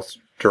linked in both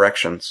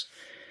directions?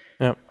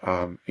 Yeah.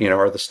 Are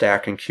the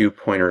stack and queue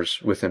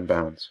pointers within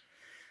bounds?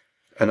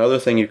 Another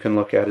thing you can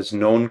look at is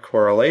known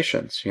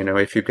correlations.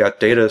 If you've got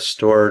data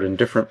stored in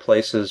different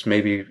places,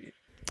 maybe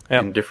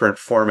in different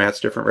formats,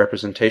 different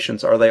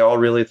representations, are they all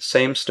really the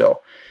same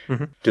still?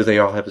 Mm-hmm. Do they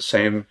all have the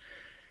same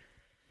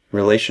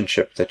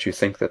relationship that you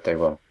think that they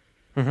will?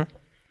 Mm-hmm.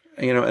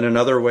 And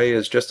another way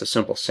is just a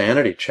simple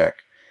sanity check.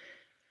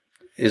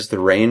 Is the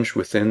range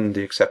within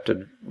the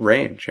accepted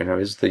range?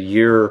 Is the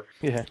year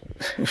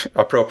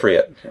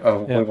appropriate?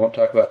 We won't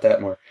talk about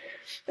that more.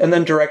 And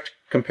then direct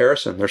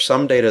comparison. There's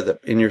some data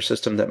that in your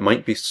system that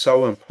might be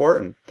so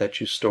important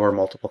that you store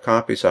multiple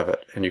copies of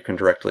it, and you can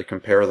directly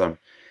compare them.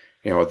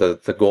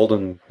 The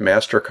golden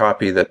master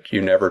copy that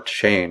you never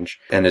change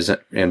and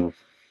isn't in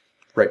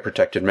write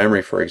protected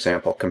memory, for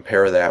example.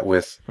 Compare that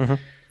with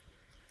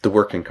the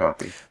working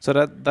copy. So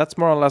that's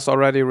more or less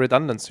already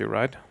redundancy,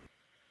 right?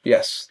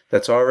 Yes,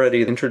 that's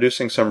already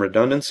introducing some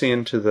redundancy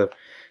into the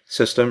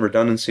system,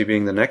 redundancy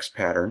being the next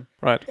pattern.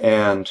 Right.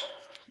 And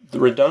the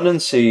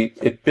redundancy,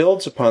 it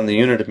builds upon the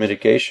unit of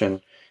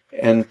mitigation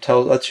and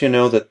lets you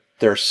know that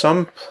there are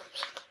some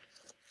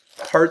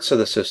parts of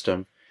the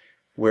system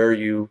where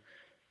you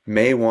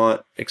may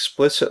want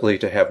explicitly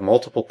to have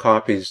multiple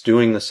copies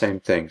doing the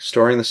same thing,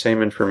 storing the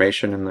same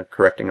information in the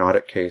correcting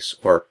audit case,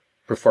 or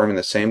performing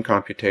the same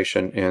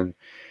computation in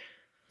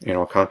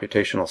a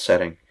computational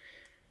setting.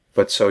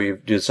 But so you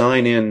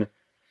design in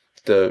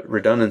the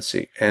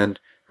redundancy, and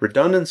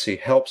redundancy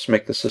helps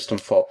make the system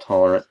fault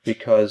tolerant,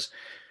 because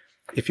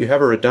if you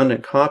have a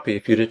redundant copy,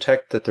 if you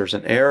detect that there's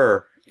an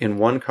error in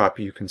one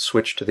copy, you can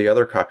switch to the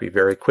other copy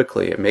very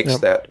quickly. It makes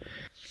that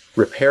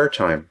repair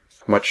time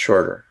much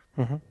shorter.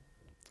 Mm-hmm.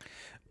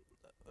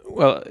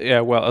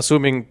 Well,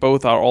 assuming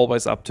both are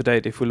always up to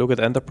date. If we look at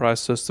enterprise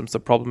systems, the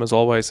problem is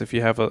always if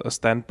you have a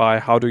standby,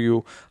 how do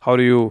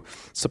you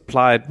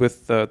supply it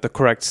with the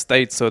correct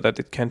state so that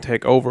it can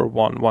take over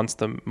once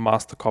the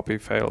master copy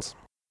fails?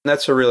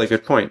 That's a really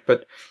good point.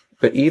 But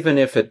even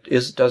if it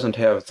doesn't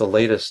have the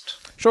latest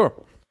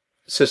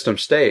system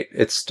state,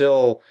 it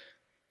still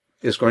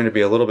is going to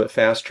be a little bit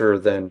faster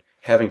than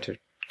having to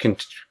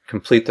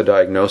complete the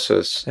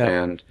diagnosis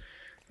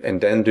and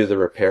then do the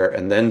repair,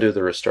 and then do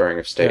the restoring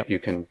of state. You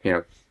can,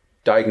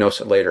 diagnose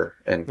it later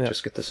and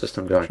just get the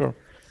system going. Sure.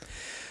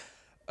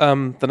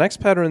 The next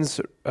pattern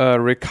is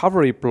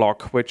recovery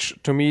block, which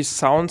to me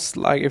sounds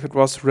like if it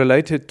was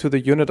related to the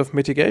unit of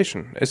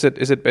mitigation. Is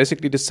it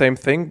basically the same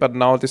thing, but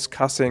now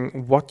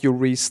discussing what you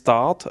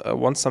restart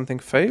once something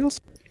fails?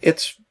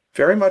 It's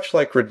very much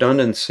like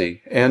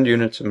redundancy and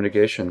units of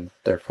mitigation,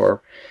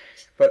 therefore.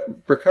 But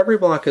recovery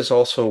block is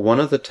also one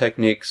of the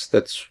techniques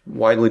that's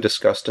widely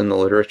discussed in the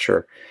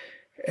literature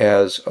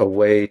as a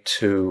way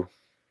to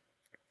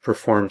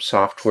provide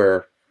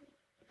software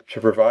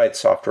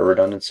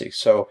redundancy.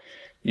 So,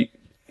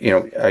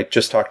 I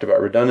just talked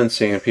about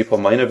redundancy, and people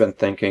might have been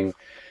thinking,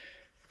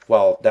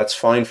 well, that's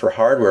fine for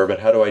hardware, but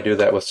how do I do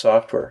that with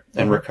software?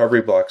 And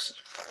recovery blocks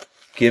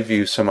give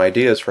you some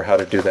ideas for how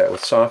to do that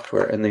with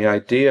software. And the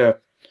idea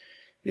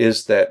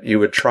is that you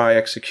would try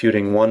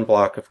executing one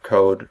block of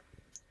code,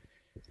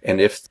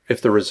 and if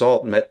the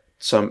result met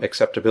some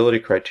acceptability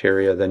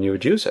criteria, then you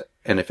would use it.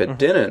 And if it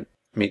didn't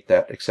meet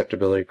that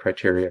acceptability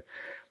criteria,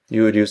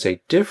 you would use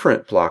a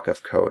different block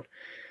of code.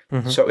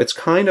 So it's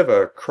kind of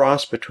a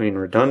cross between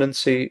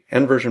redundancy,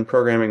 end version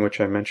programming,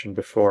 which I mentioned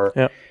before,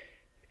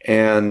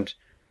 and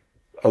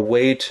a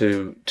way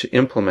to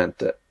implement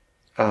that.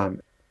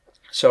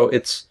 So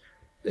it's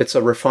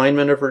a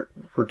refinement of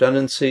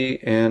redundancy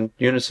and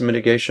units of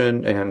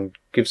mitigation, and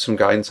gives some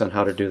guidance on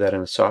how to do that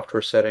in a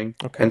software setting.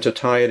 And to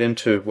tie it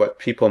into what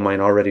people might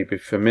already be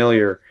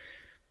familiar,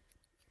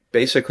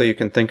 basically you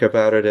can think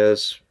about it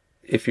as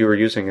if you were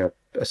using a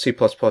C++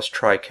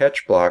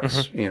 try-catch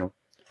blocks,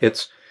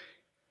 it's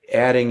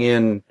adding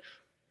in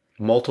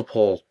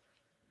multiple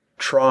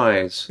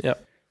tries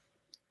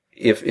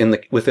if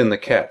within the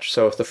catch.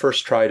 So if the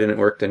first try didn't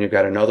work, then you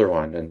got another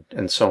one,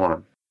 and so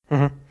on.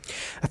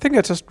 I think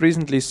I just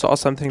recently saw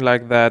something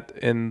like that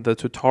in the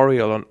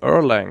tutorial on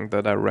Erlang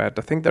that I read.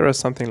 I think there is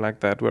something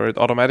like that where it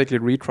automatically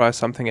retries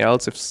something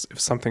else if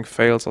something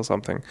fails or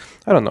something.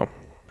 I don't know.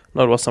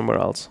 No, it was somewhere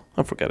else.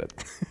 I'll forget it.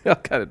 I'll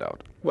cut it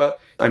out. Well,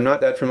 I'm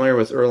not that familiar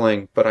with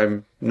Erlang, but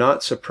I'm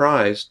not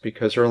surprised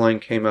because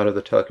Erlang came out of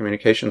the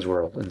telecommunications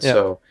world. And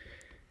so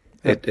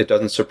it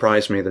doesn't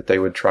surprise me that they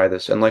would try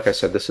this. And like I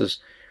said,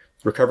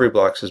 recovery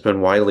blocks has been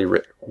widely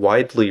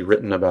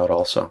written about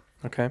also.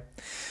 Okay.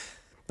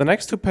 The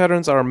next two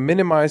patterns are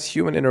minimize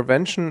human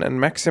intervention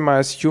and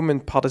maximize human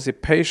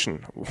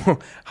participation.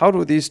 How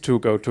do these two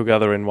go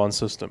together in one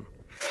system?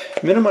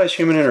 Minimize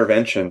human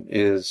intervention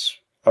is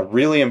a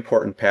really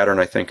important pattern,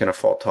 I think, in a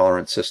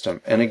fault-tolerant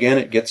system. And again,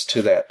 it gets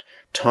to that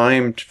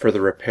time for the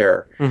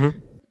repair.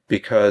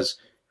 Because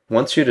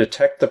once you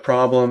detect the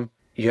problem,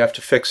 you have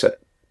to fix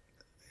it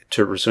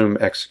to resume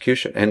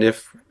execution. And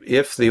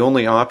if the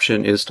only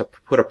option is to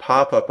put a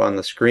pop-up on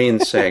the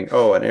screen saying,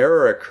 oh, an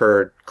error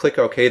occurred, click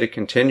OK to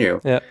continue,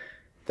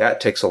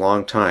 that takes a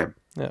long time.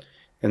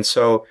 And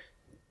so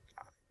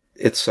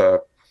it's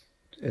a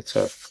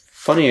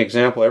funny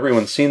example.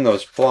 Everyone's seen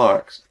those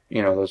blocks,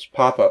 those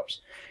pop-ups.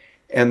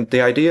 And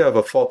the idea of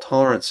a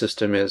fault-tolerant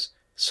system is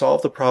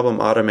solve the problem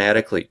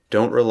automatically.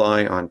 Don't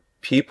rely on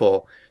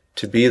people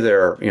to be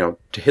there,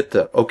 to hit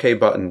the OK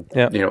button,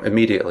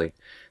 immediately.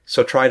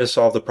 So try to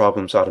solve the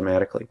problems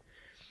automatically.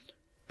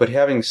 But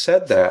having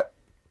said that,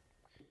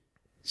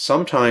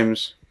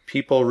 sometimes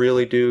people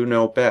really do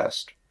know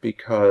best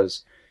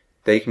because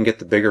they can get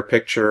the bigger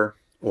picture,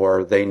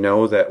 or they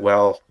know that,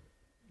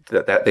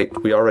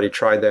 we already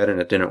tried that and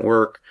it didn't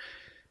work.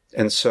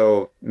 And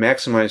so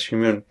maximize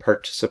human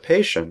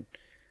participation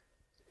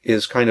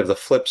is kind of the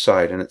flip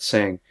side, and it's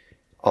saying,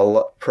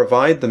 I'll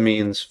provide the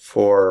means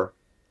for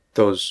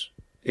those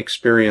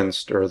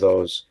experienced or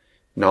those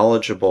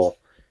knowledgeable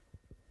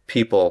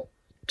people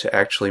to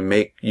actually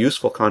make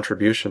useful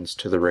contributions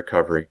to the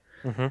recovery.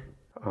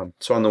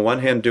 So on the one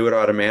hand, do it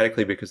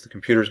automatically because the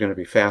computer is going to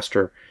be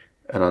faster,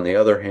 and on the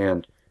other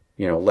hand,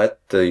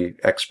 let the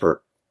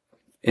expert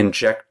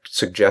inject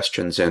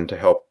suggestions in to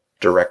help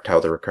direct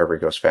how the recovery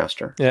goes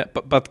faster. Yeah,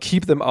 but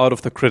keep them out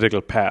of the critical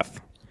path.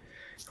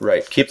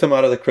 Right. Keep them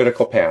out of the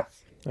critical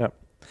path. Yeah.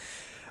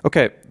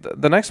 Okay.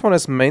 The next one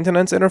is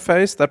maintenance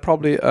interface. That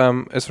probably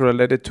is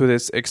related to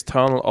this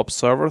external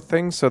observer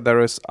thing. So there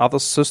is other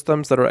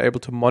systems that are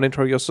able to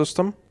monitor your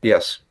system.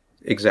 Yes,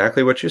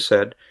 exactly what you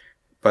said.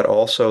 But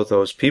also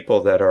those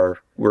people that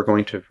we're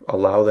going to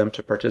allow them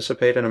to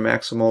participate in a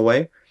maximal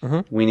way.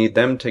 We need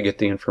them to get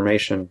the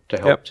information to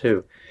help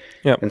too.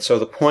 And so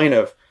the point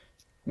of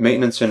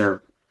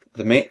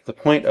the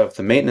point of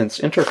the maintenance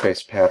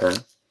interface pattern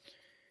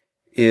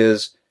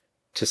is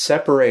to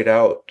separate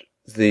out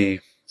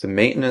the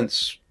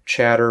maintenance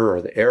chatter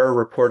or the error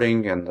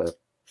reporting and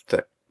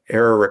the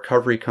error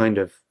recovery kind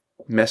of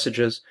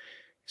messages,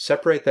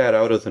 separate that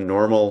out of the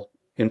normal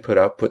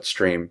input-output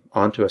stream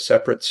onto a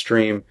separate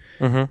stream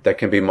that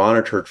can be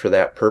monitored for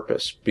that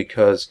purpose.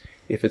 Because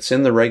if it's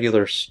in the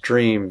regular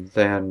stream,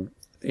 then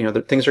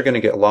things are going to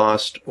get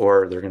lost,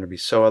 or there are going to be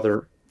so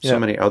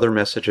many other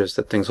messages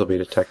that things will be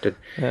detected.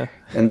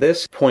 And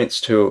this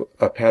points to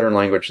a pattern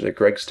language that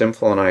Greg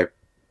Stimfel and I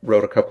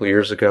wrote a couple of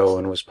years ago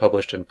and was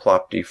published in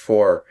Plop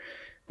D4,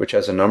 which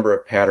has a number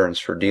of patterns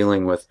for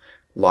dealing with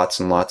lots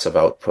and lots of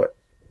output.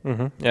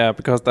 Yeah,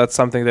 because that's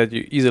something that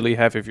you easily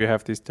have if you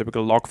have these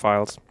typical log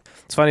files.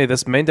 It's funny,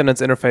 this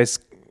maintenance interface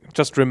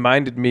just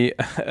reminded me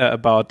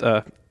about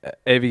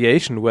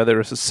aviation, where there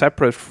is a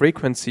separate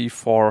frequency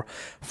for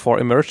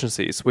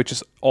emergencies, which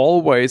is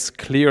always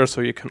clear,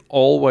 so you can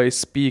always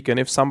speak. And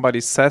if somebody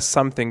says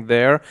something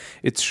there,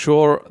 it's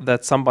sure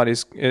that somebody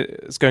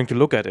is going to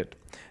look at it.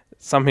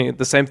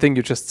 The same thing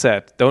you just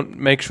said. Don't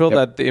make sure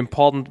that the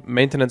important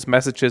maintenance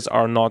messages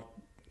are not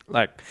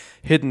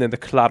hidden in the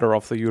clutter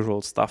of the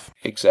usual stuff.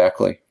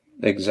 Exactly.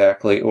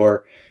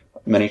 Or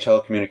Many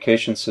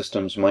telecommunication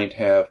systems might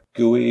have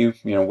GUI,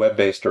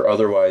 web-based or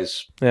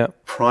otherwise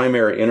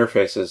primary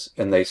interfaces,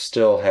 and they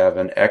still have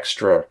an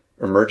extra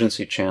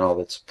emergency channel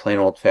that's plain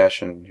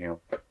old-fashioned,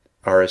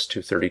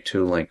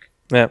 RS-232 link.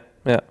 Yeah.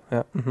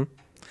 Mm-hmm.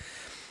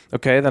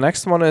 Okay, the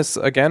next one is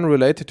again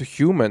related to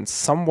humans.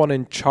 Someone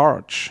in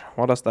charge.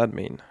 What does that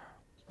mean?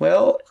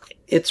 Well,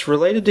 it's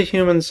related to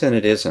humans and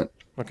it isn't.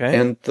 Okay.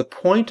 And the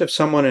point of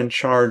someone in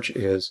charge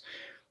is,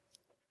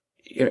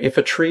 if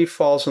a tree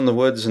falls in the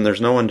woods and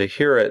there's no one to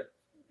hear it,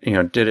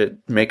 did it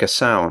make a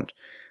sound?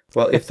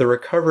 Well, if the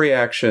recovery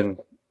action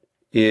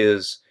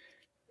is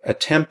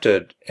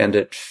attempted and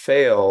it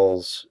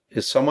fails,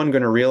 is someone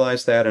going to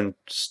realize that and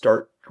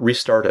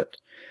restart it?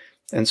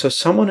 And so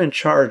someone in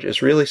charge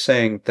is really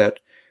saying that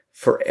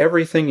for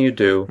everything you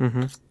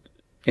do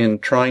in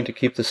trying to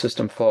keep the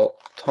system fault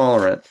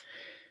tolerant,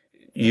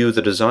 you,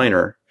 the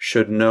designer,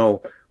 should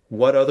know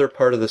what other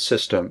part of the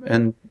system,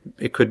 and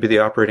it could be the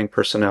operating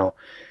personnel,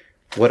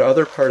 what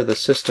other part of the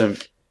system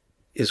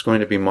is going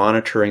to be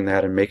monitoring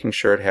that and making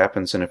sure it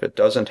happens, and if it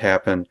doesn't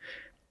happen,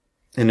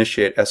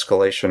 initiate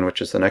escalation,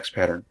 which is the next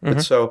pattern.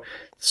 But so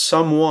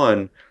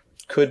someone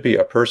could be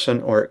a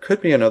person or it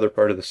could be another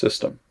part of the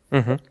system.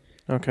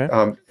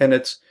 Okay. And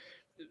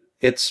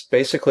it's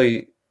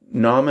basically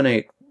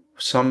nominate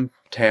some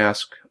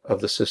task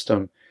of the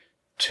system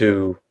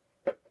to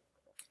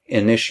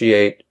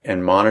initiate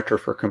and monitor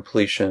for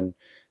completion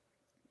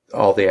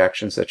all the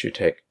actions that you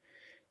take.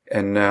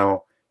 And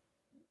now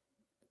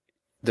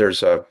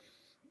there's a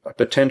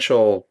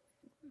potential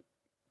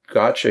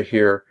gotcha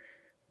here,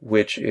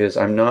 which is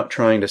I'm not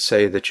trying to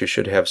say that you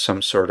should have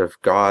some sort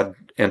of God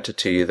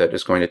entity that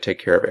is going to take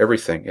care of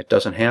everything. It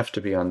doesn't have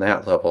to be on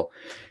that level.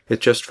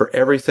 It's just for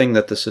everything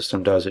that the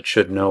system does, it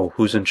should know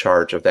who's in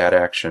charge of that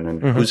action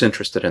and who's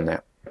interested in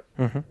that.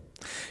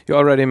 You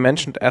already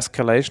mentioned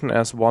escalation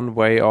as one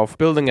way of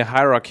building a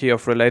hierarchy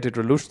of related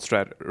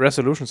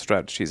resolution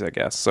strategies, I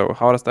guess. So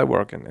how does that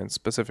work in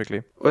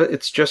specifically? Well,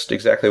 it's just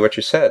exactly what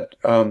you said.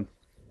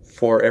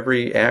 For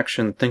every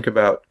action, think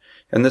about,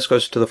 and this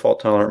goes to the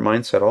fault-tolerant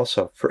mindset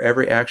also, for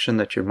every action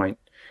that you might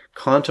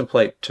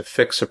contemplate to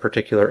fix a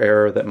particular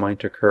error that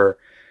might occur,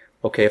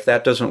 okay, if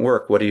that doesn't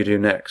work, what do you do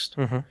next?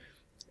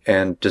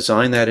 And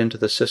design that into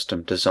the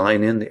system,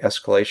 design in the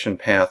escalation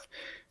path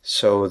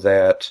so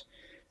that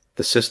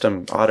the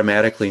system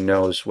automatically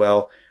knows,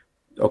 well,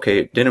 okay,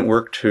 it didn't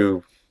work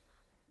to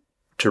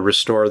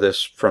restore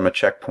this from a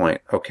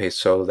checkpoint. Okay,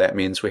 so that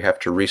means we have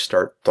to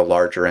restart the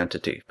larger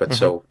entity. But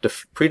so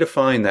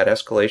predefine that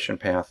escalation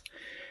path,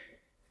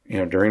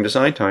 during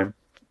design time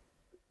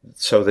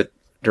so that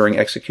during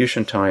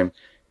execution time,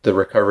 the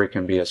recovery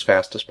can be as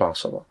fast as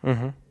possible.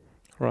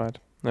 Right.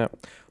 Yeah.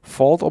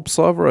 Fault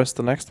observer is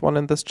the next one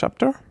in this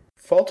chapter.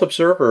 Fault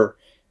observer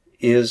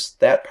is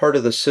that part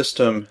of the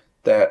system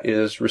that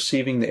is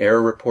receiving the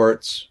error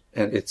reports,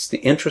 and it's the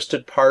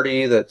interested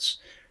party that's,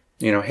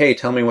 hey,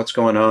 tell me what's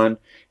going on,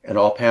 and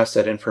I'll pass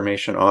that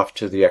information off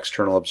to the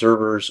external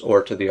observers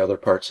or to the other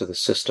parts of the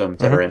system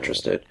that are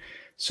interested.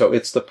 So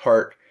it's the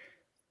part,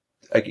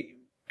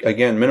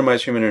 again,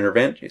 minimize human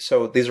intervention.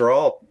 So these are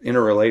all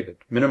interrelated.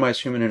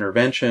 Minimize human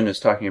intervention is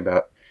talking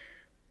about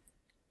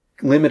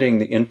limiting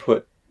the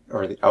input,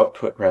 or the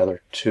output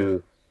rather,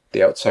 to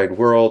the outside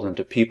world and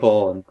to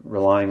people and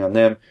relying on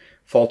them.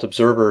 Fault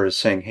observer is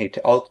saying, hey,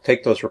 I'll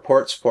take those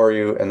reports for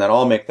you, and then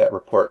I'll make that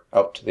report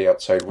out to the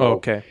outside world.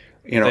 Okay.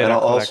 And I'll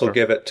also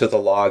give it to the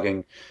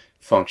logging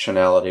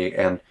functionality.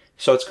 And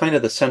so it's kind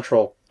of the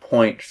central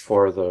point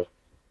for the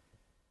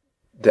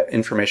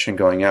information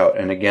going out.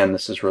 And again,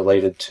 this is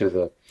related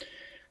to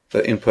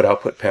the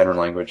input-output pattern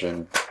language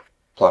in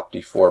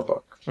PLOP-D4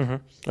 book.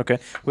 Okay.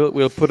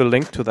 We'll put a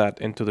link to that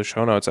into the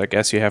show notes. I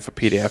guess you have a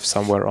PDF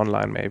somewhere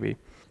online, maybe.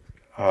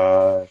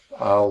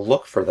 I'll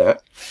look for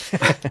that.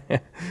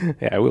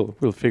 Yeah,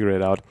 we'll figure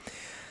it out.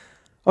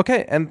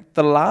 Okay, and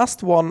the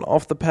last one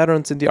of the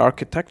patterns in the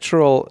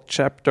architectural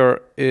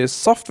chapter is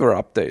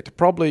software update,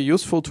 probably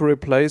useful to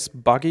replace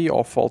buggy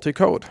or faulty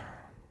code.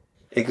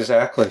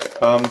 Exactly.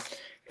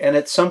 And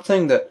it's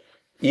something that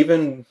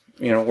even,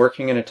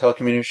 working in a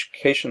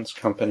telecommunications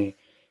company,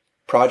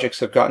 projects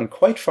have gotten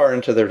quite far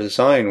into their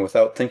design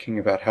without thinking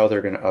about how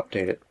they're going to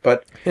update it.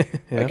 But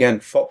again,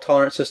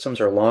 fault-tolerant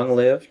systems are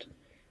long-lived,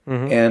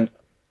 and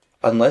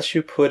unless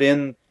you put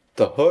in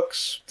the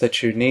hooks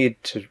that you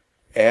need to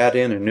add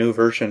in a new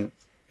version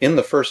in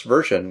the first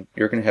version,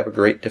 you're going to have a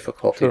great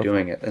difficulty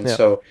doing it. And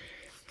so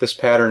this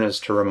pattern is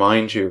to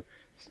remind you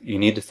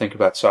need to think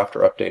about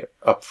software update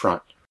up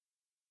front.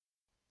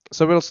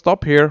 So we'll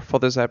stop here for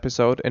this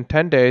episode. In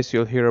 10 days,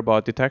 you'll hear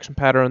about detection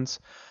patterns,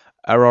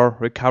 error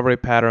recovery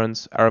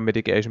patterns, error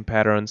mitigation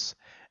patterns,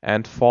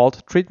 and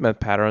fault treatment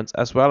patterns,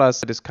 as well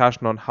as a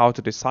discussion on how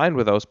to design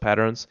with those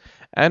patterns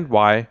and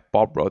why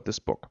Bob wrote this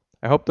book.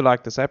 I hope you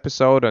like this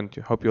episode, and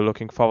I hope you're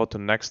looking forward to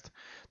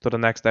the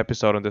next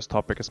episode on this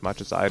topic as much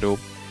as I do.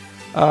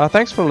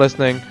 Thanks for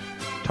listening.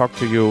 Talk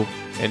to you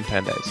in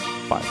 10 days.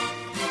 Bye.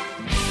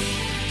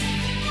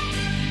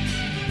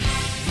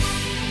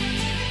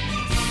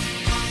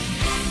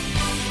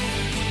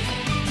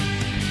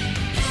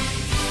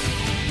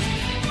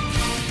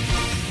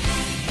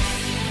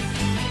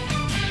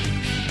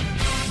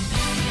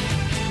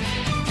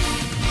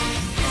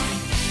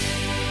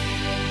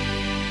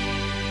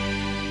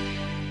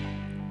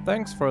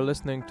 Thanks for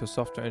listening to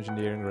Software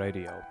Engineering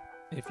Radio.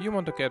 If you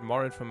want to get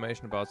more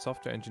information about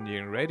Software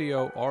Engineering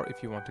Radio, or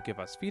if you want to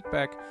give us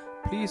feedback,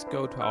 please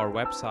go to our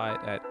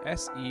website at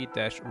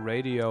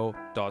se-radio.net.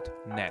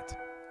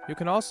 You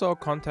can also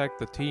contact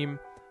the team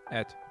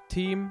at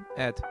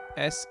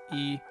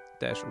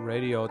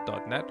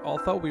team@se-radio.net,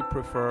 although we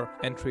prefer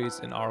entries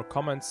in our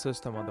comments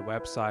system on the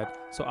website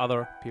so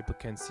other people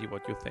can see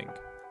what you think.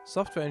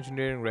 Software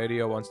Engineering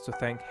Radio wants to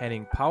thank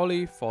Henning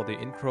Pauli for the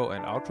intro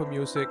and outro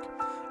music,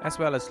 as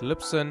well as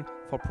Libsyn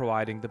for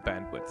providing the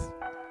bandwidth.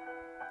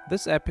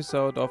 This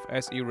episode of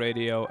SE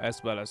Radio,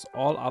 as well as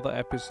all other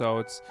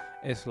episodes,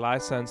 is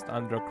licensed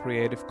under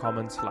Creative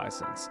Commons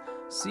license.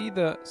 See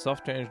the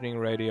Software Engineering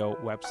Radio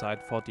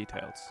website for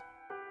details.